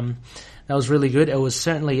 That was really good. It was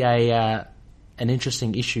certainly an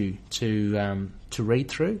interesting issue to read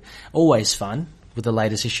through. Always fun with the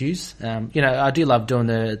latest issues. I do love doing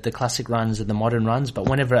the classic runs and the modern runs, but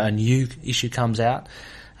whenever a new issue comes out,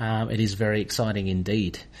 it is very exciting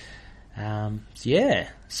indeed. So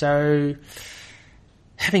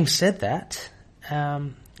having said that,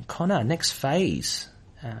 Connor, next phase.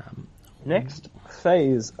 Next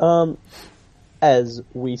phase. As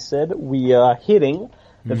we said, we are hitting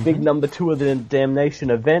the big number 2 of the Damnation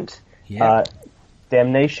event. Yeah.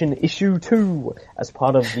 Damnation Issue 2, as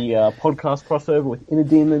part of the podcast crossover with Inner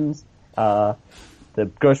Demons, the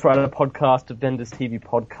Ghost Rider podcast, Defenders TV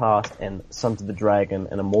podcast, and Sons of the Dragon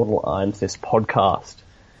and Immortal Iron Fist podcast.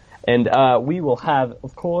 And we will have,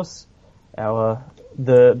 of course,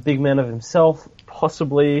 the big man of himself,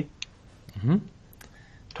 possibly.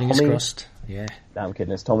 Fingers crossed. Yeah. No, I'm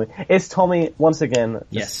kidding. It's Tommy. It's Tommy once again.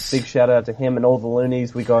 Yes. Big shout out to him and all the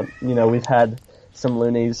loonies. We've had some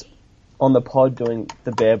loonies on the pod doing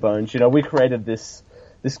the bare bones. We created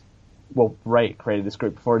Ray created this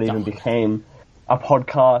group before it even became a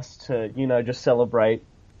podcast to, just celebrate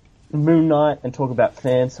Moon Knight and talk about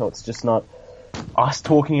fans, so it's just not us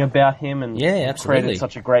talking about him, and created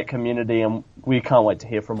such a great community, and we can't wait to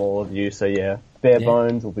hear from all of you. So bare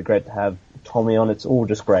bones will be great to have Tommy on. It's all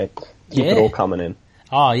just great. Keep it all coming in.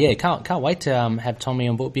 Oh yeah, can't wait to have Tommy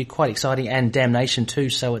on board. It'll be quite exciting, and Damnation too.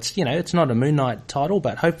 So it's it's not a Moon Knight title,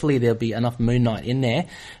 but hopefully there'll be enough Moon Knight in there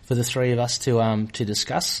for the three of us to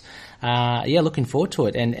discuss. Looking forward to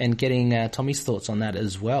it, and getting Tommy's thoughts on that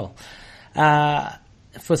as well.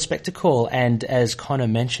 For Spectacle, and as Connor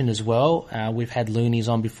mentioned as well, we've had loonies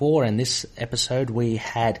on before, and this episode we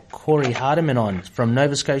had Corey Hardiman on from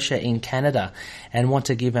Nova Scotia in Canada, and want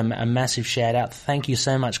to give him a massive shout out. Thank you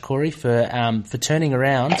so much, Corey, for turning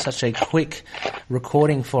around such a quick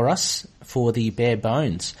recording for us for the Bare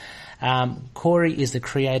Bones. Corey is the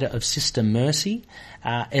creator of Sister Mercy.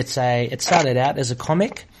 It started out as a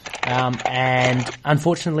comic, and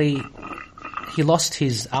unfortunately he lost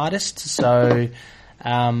his artist, so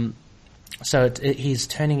he's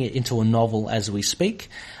turning it into a novel as we speak,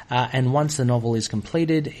 and once the novel is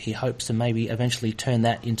completed, he hopes to maybe eventually turn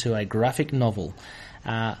that into a graphic novel.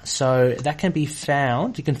 So that can be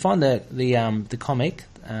found. You can find the comic,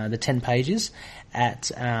 the 10 pages, at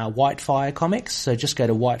Whitefire Comics. So just go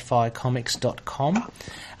to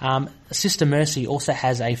whitefirecomics.com. Sister Mercy also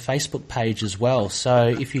has a Facebook page as well. So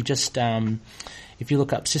if you just if you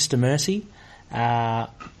look up Sister Mercy on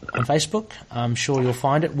Facebook, I'm sure you'll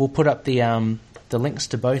find it. We'll put up the links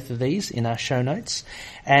to both of these in our show notes.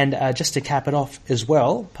 And just to cap it off as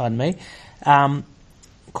well,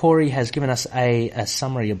 Corey has given us a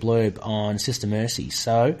summary, a blurb on Sister Mercy.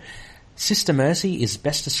 So, Sister Mercy is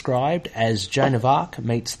best described as Joan of Arc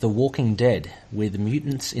meets The Walking Dead with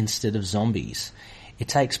mutants instead of zombies. It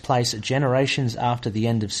takes place generations after the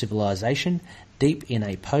end of civilization, deep in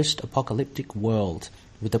a post-apocalyptic world,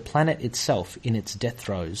 with the planet itself in its death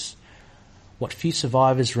throes. What few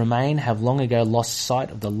survivors remain have long ago lost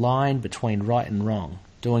sight of the line between right and wrong,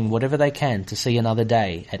 doing whatever they can to see another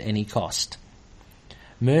day at any cost.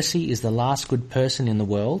 Mercy is the last good person in the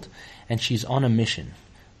world, and she's on a mission,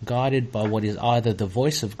 guided by what is either the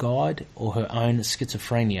voice of God or her own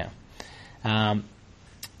schizophrenia. And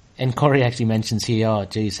Corey actually mentions here, how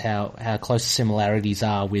close the similarities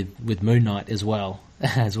are with Moon Knight as well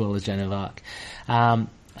as Joan of Arc.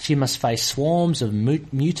 She must face swarms of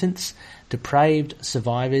mutants, depraved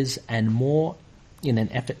survivors, and more in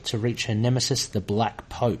an effort to reach her nemesis, the Black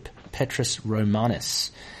Pope, Petrus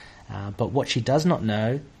Romanus. But what she does not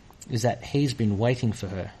know is that he's been waiting for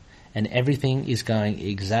her, and everything is going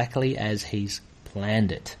exactly as he's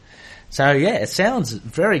planned it. So yeah, it sounds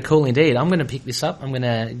very cool indeed. I'm going to pick this up. I'm going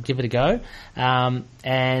to give it a go,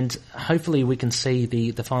 and hopefully we can see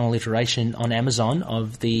the final iteration on Amazon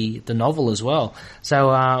of the novel as well.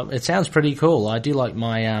 So it sounds pretty cool. I do like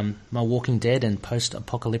my my Walking Dead and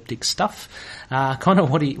post-apocalyptic stuff. Connor,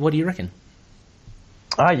 what do you reckon?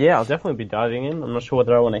 Yeah, I'll definitely be diving in. I'm not sure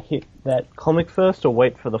whether I want to hit that comic first or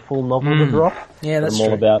wait for the full novel to drop. Yeah, that's true.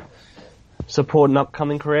 I'm all about supporting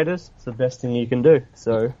upcoming creators. It's the best thing you can do.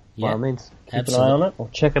 So, by all means, keep an eye on it or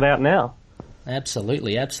check it out now.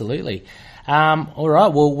 Absolutely. All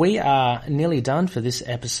right, well, we are nearly done for this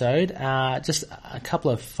episode. Just a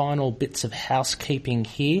couple of final bits of housekeeping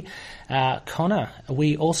here. Connor,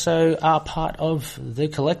 we also are part of The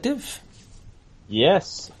Collective.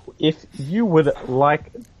 Yes. If you would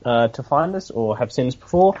like to find us or have seen us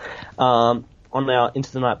before, on our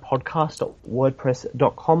Into the Night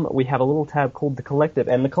podcast.wordpress.com, we have a little tab called The Collective,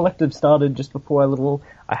 and The Collective started just before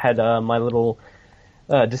I had my little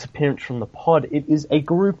disappearance from the pod. It is a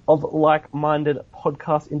group of like-minded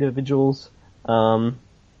podcast individuals,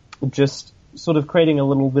 just sort of creating a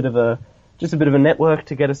bit of a network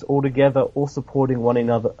to get us all together, all supporting one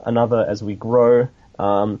another as we grow.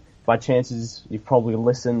 By chances, you've probably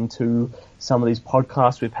listened to some of these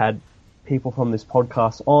podcasts. We've had people from this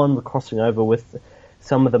podcast on. We're crossing over with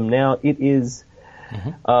some of them now. It is,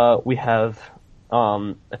 we have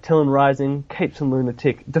Attilan Rising, Capes and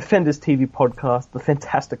Lunatic, Defenders TV Podcast, The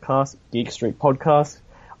Fantastic Cast, Geek Street Podcast,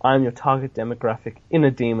 I Am Your Target Demographic, Inner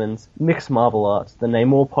Demons, Mixed Marvel Arts, The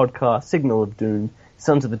Namor Podcast, Signal of Doom,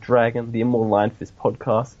 Sons of the Dragon, The Immortal Iron Fist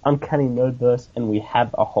Podcast, Uncanny Nerdverse, and We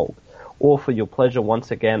Have a Hulk. All for your pleasure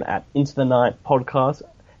once again at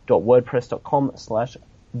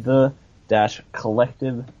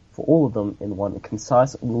intothenightpodcast.wordpress.com/the-collective for all of them in one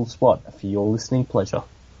concise little spot for your listening pleasure.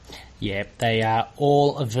 Yeah, they are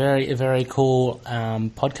all very, very cool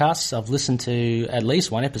podcasts. I've listened to at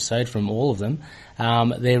least one episode from all of them.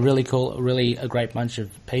 They're really cool, really a great bunch of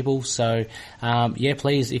people. So,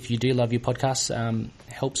 please, if you do love your podcasts,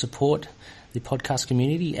 help support the podcast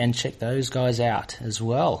community and check those guys out as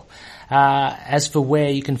well. As for where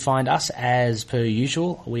you can find us, as per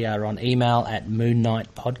usual, we are on email at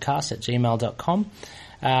moonknightpodcast@gmail.com.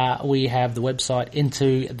 We have the website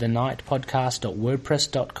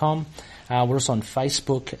intothenightpodcast.wordpress.com. We're also on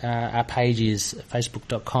Facebook. Our page is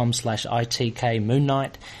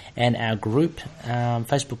facebook.com/ITK and our group,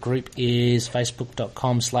 Facebook group is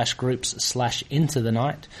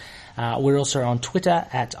facebook.com/groups/intothennight. We're also on Twitter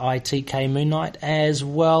at ITK Moon Knight, as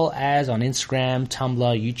well as on Instagram, Tumblr,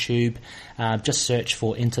 YouTube. Just search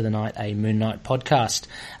for Into the Night, a Moon Knight podcast.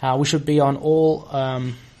 We should be on all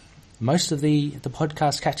most of the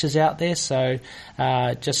podcast catchers out there, so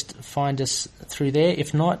just find us through there.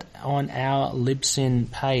 If not, on our Libsyn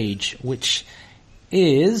page, which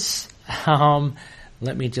is,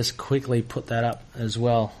 let me just quickly put that up as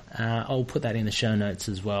well. I'll put that in the show notes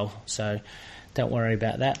as well, so don't worry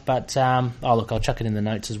about that. But, I'll chuck it in the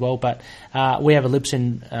notes as well. But we have a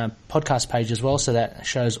Libsyn podcast page as well, so that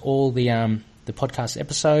shows all the podcast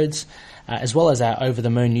episodes, as well as our Over the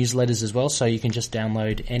Moon newsletters as well, so you can just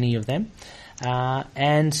download any of them.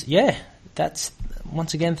 That's,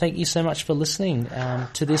 once again, thank you so much for listening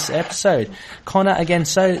to this episode. Connor, again,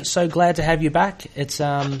 so glad to have you back. It's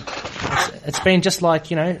been just like,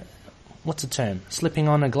 what's the term? Slipping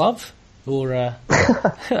on a glove? Or, back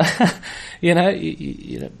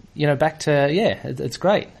to, it's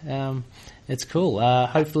great. It's cool.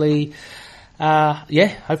 Hopefully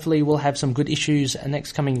we'll have some good issues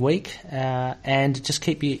next coming week, and just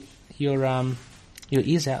keep your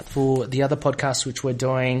ears out for the other podcasts which we're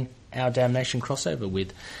doing our Damnation crossover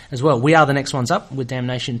with as well. We are the next ones up with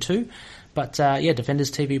Damnation 2, but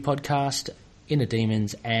Defenders TV Podcast, Inner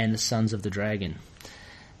Demons, and Sons of the Dragon.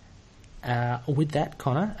 With that,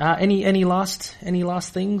 Connor, any last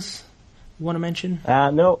things you want to mention?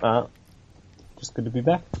 No. Just good to be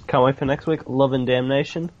back. Can't wait for next week. Love and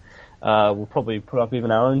Damnation. We'll probably put up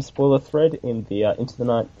even our own spoiler thread in the Into the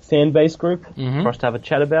Night fan base group for us to have a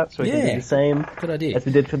chat about, so we can do the same good idea as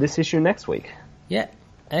we did for this issue next week. Yeah,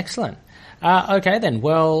 excellent. Okay then,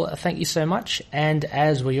 well, thank you so much, and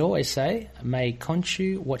as we always say, may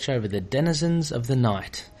Khonshu watch over the denizens of the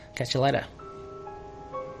night. Catch you later.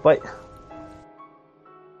 Bye.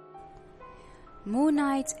 Moon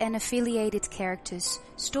Knight and affiliated characters,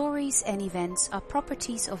 stories and events are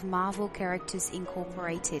properties of Marvel Characters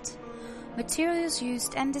Incorporated. Materials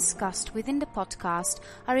used and discussed within the podcast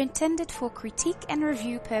are intended for critique and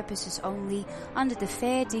review purposes only under the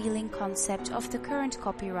fair dealing concept of the current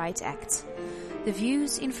Copyright Act. The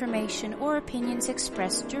views, information or opinions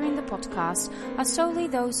expressed during the podcast are solely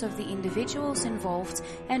those of the individuals involved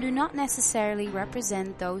and do not necessarily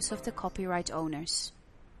represent those of the copyright owners.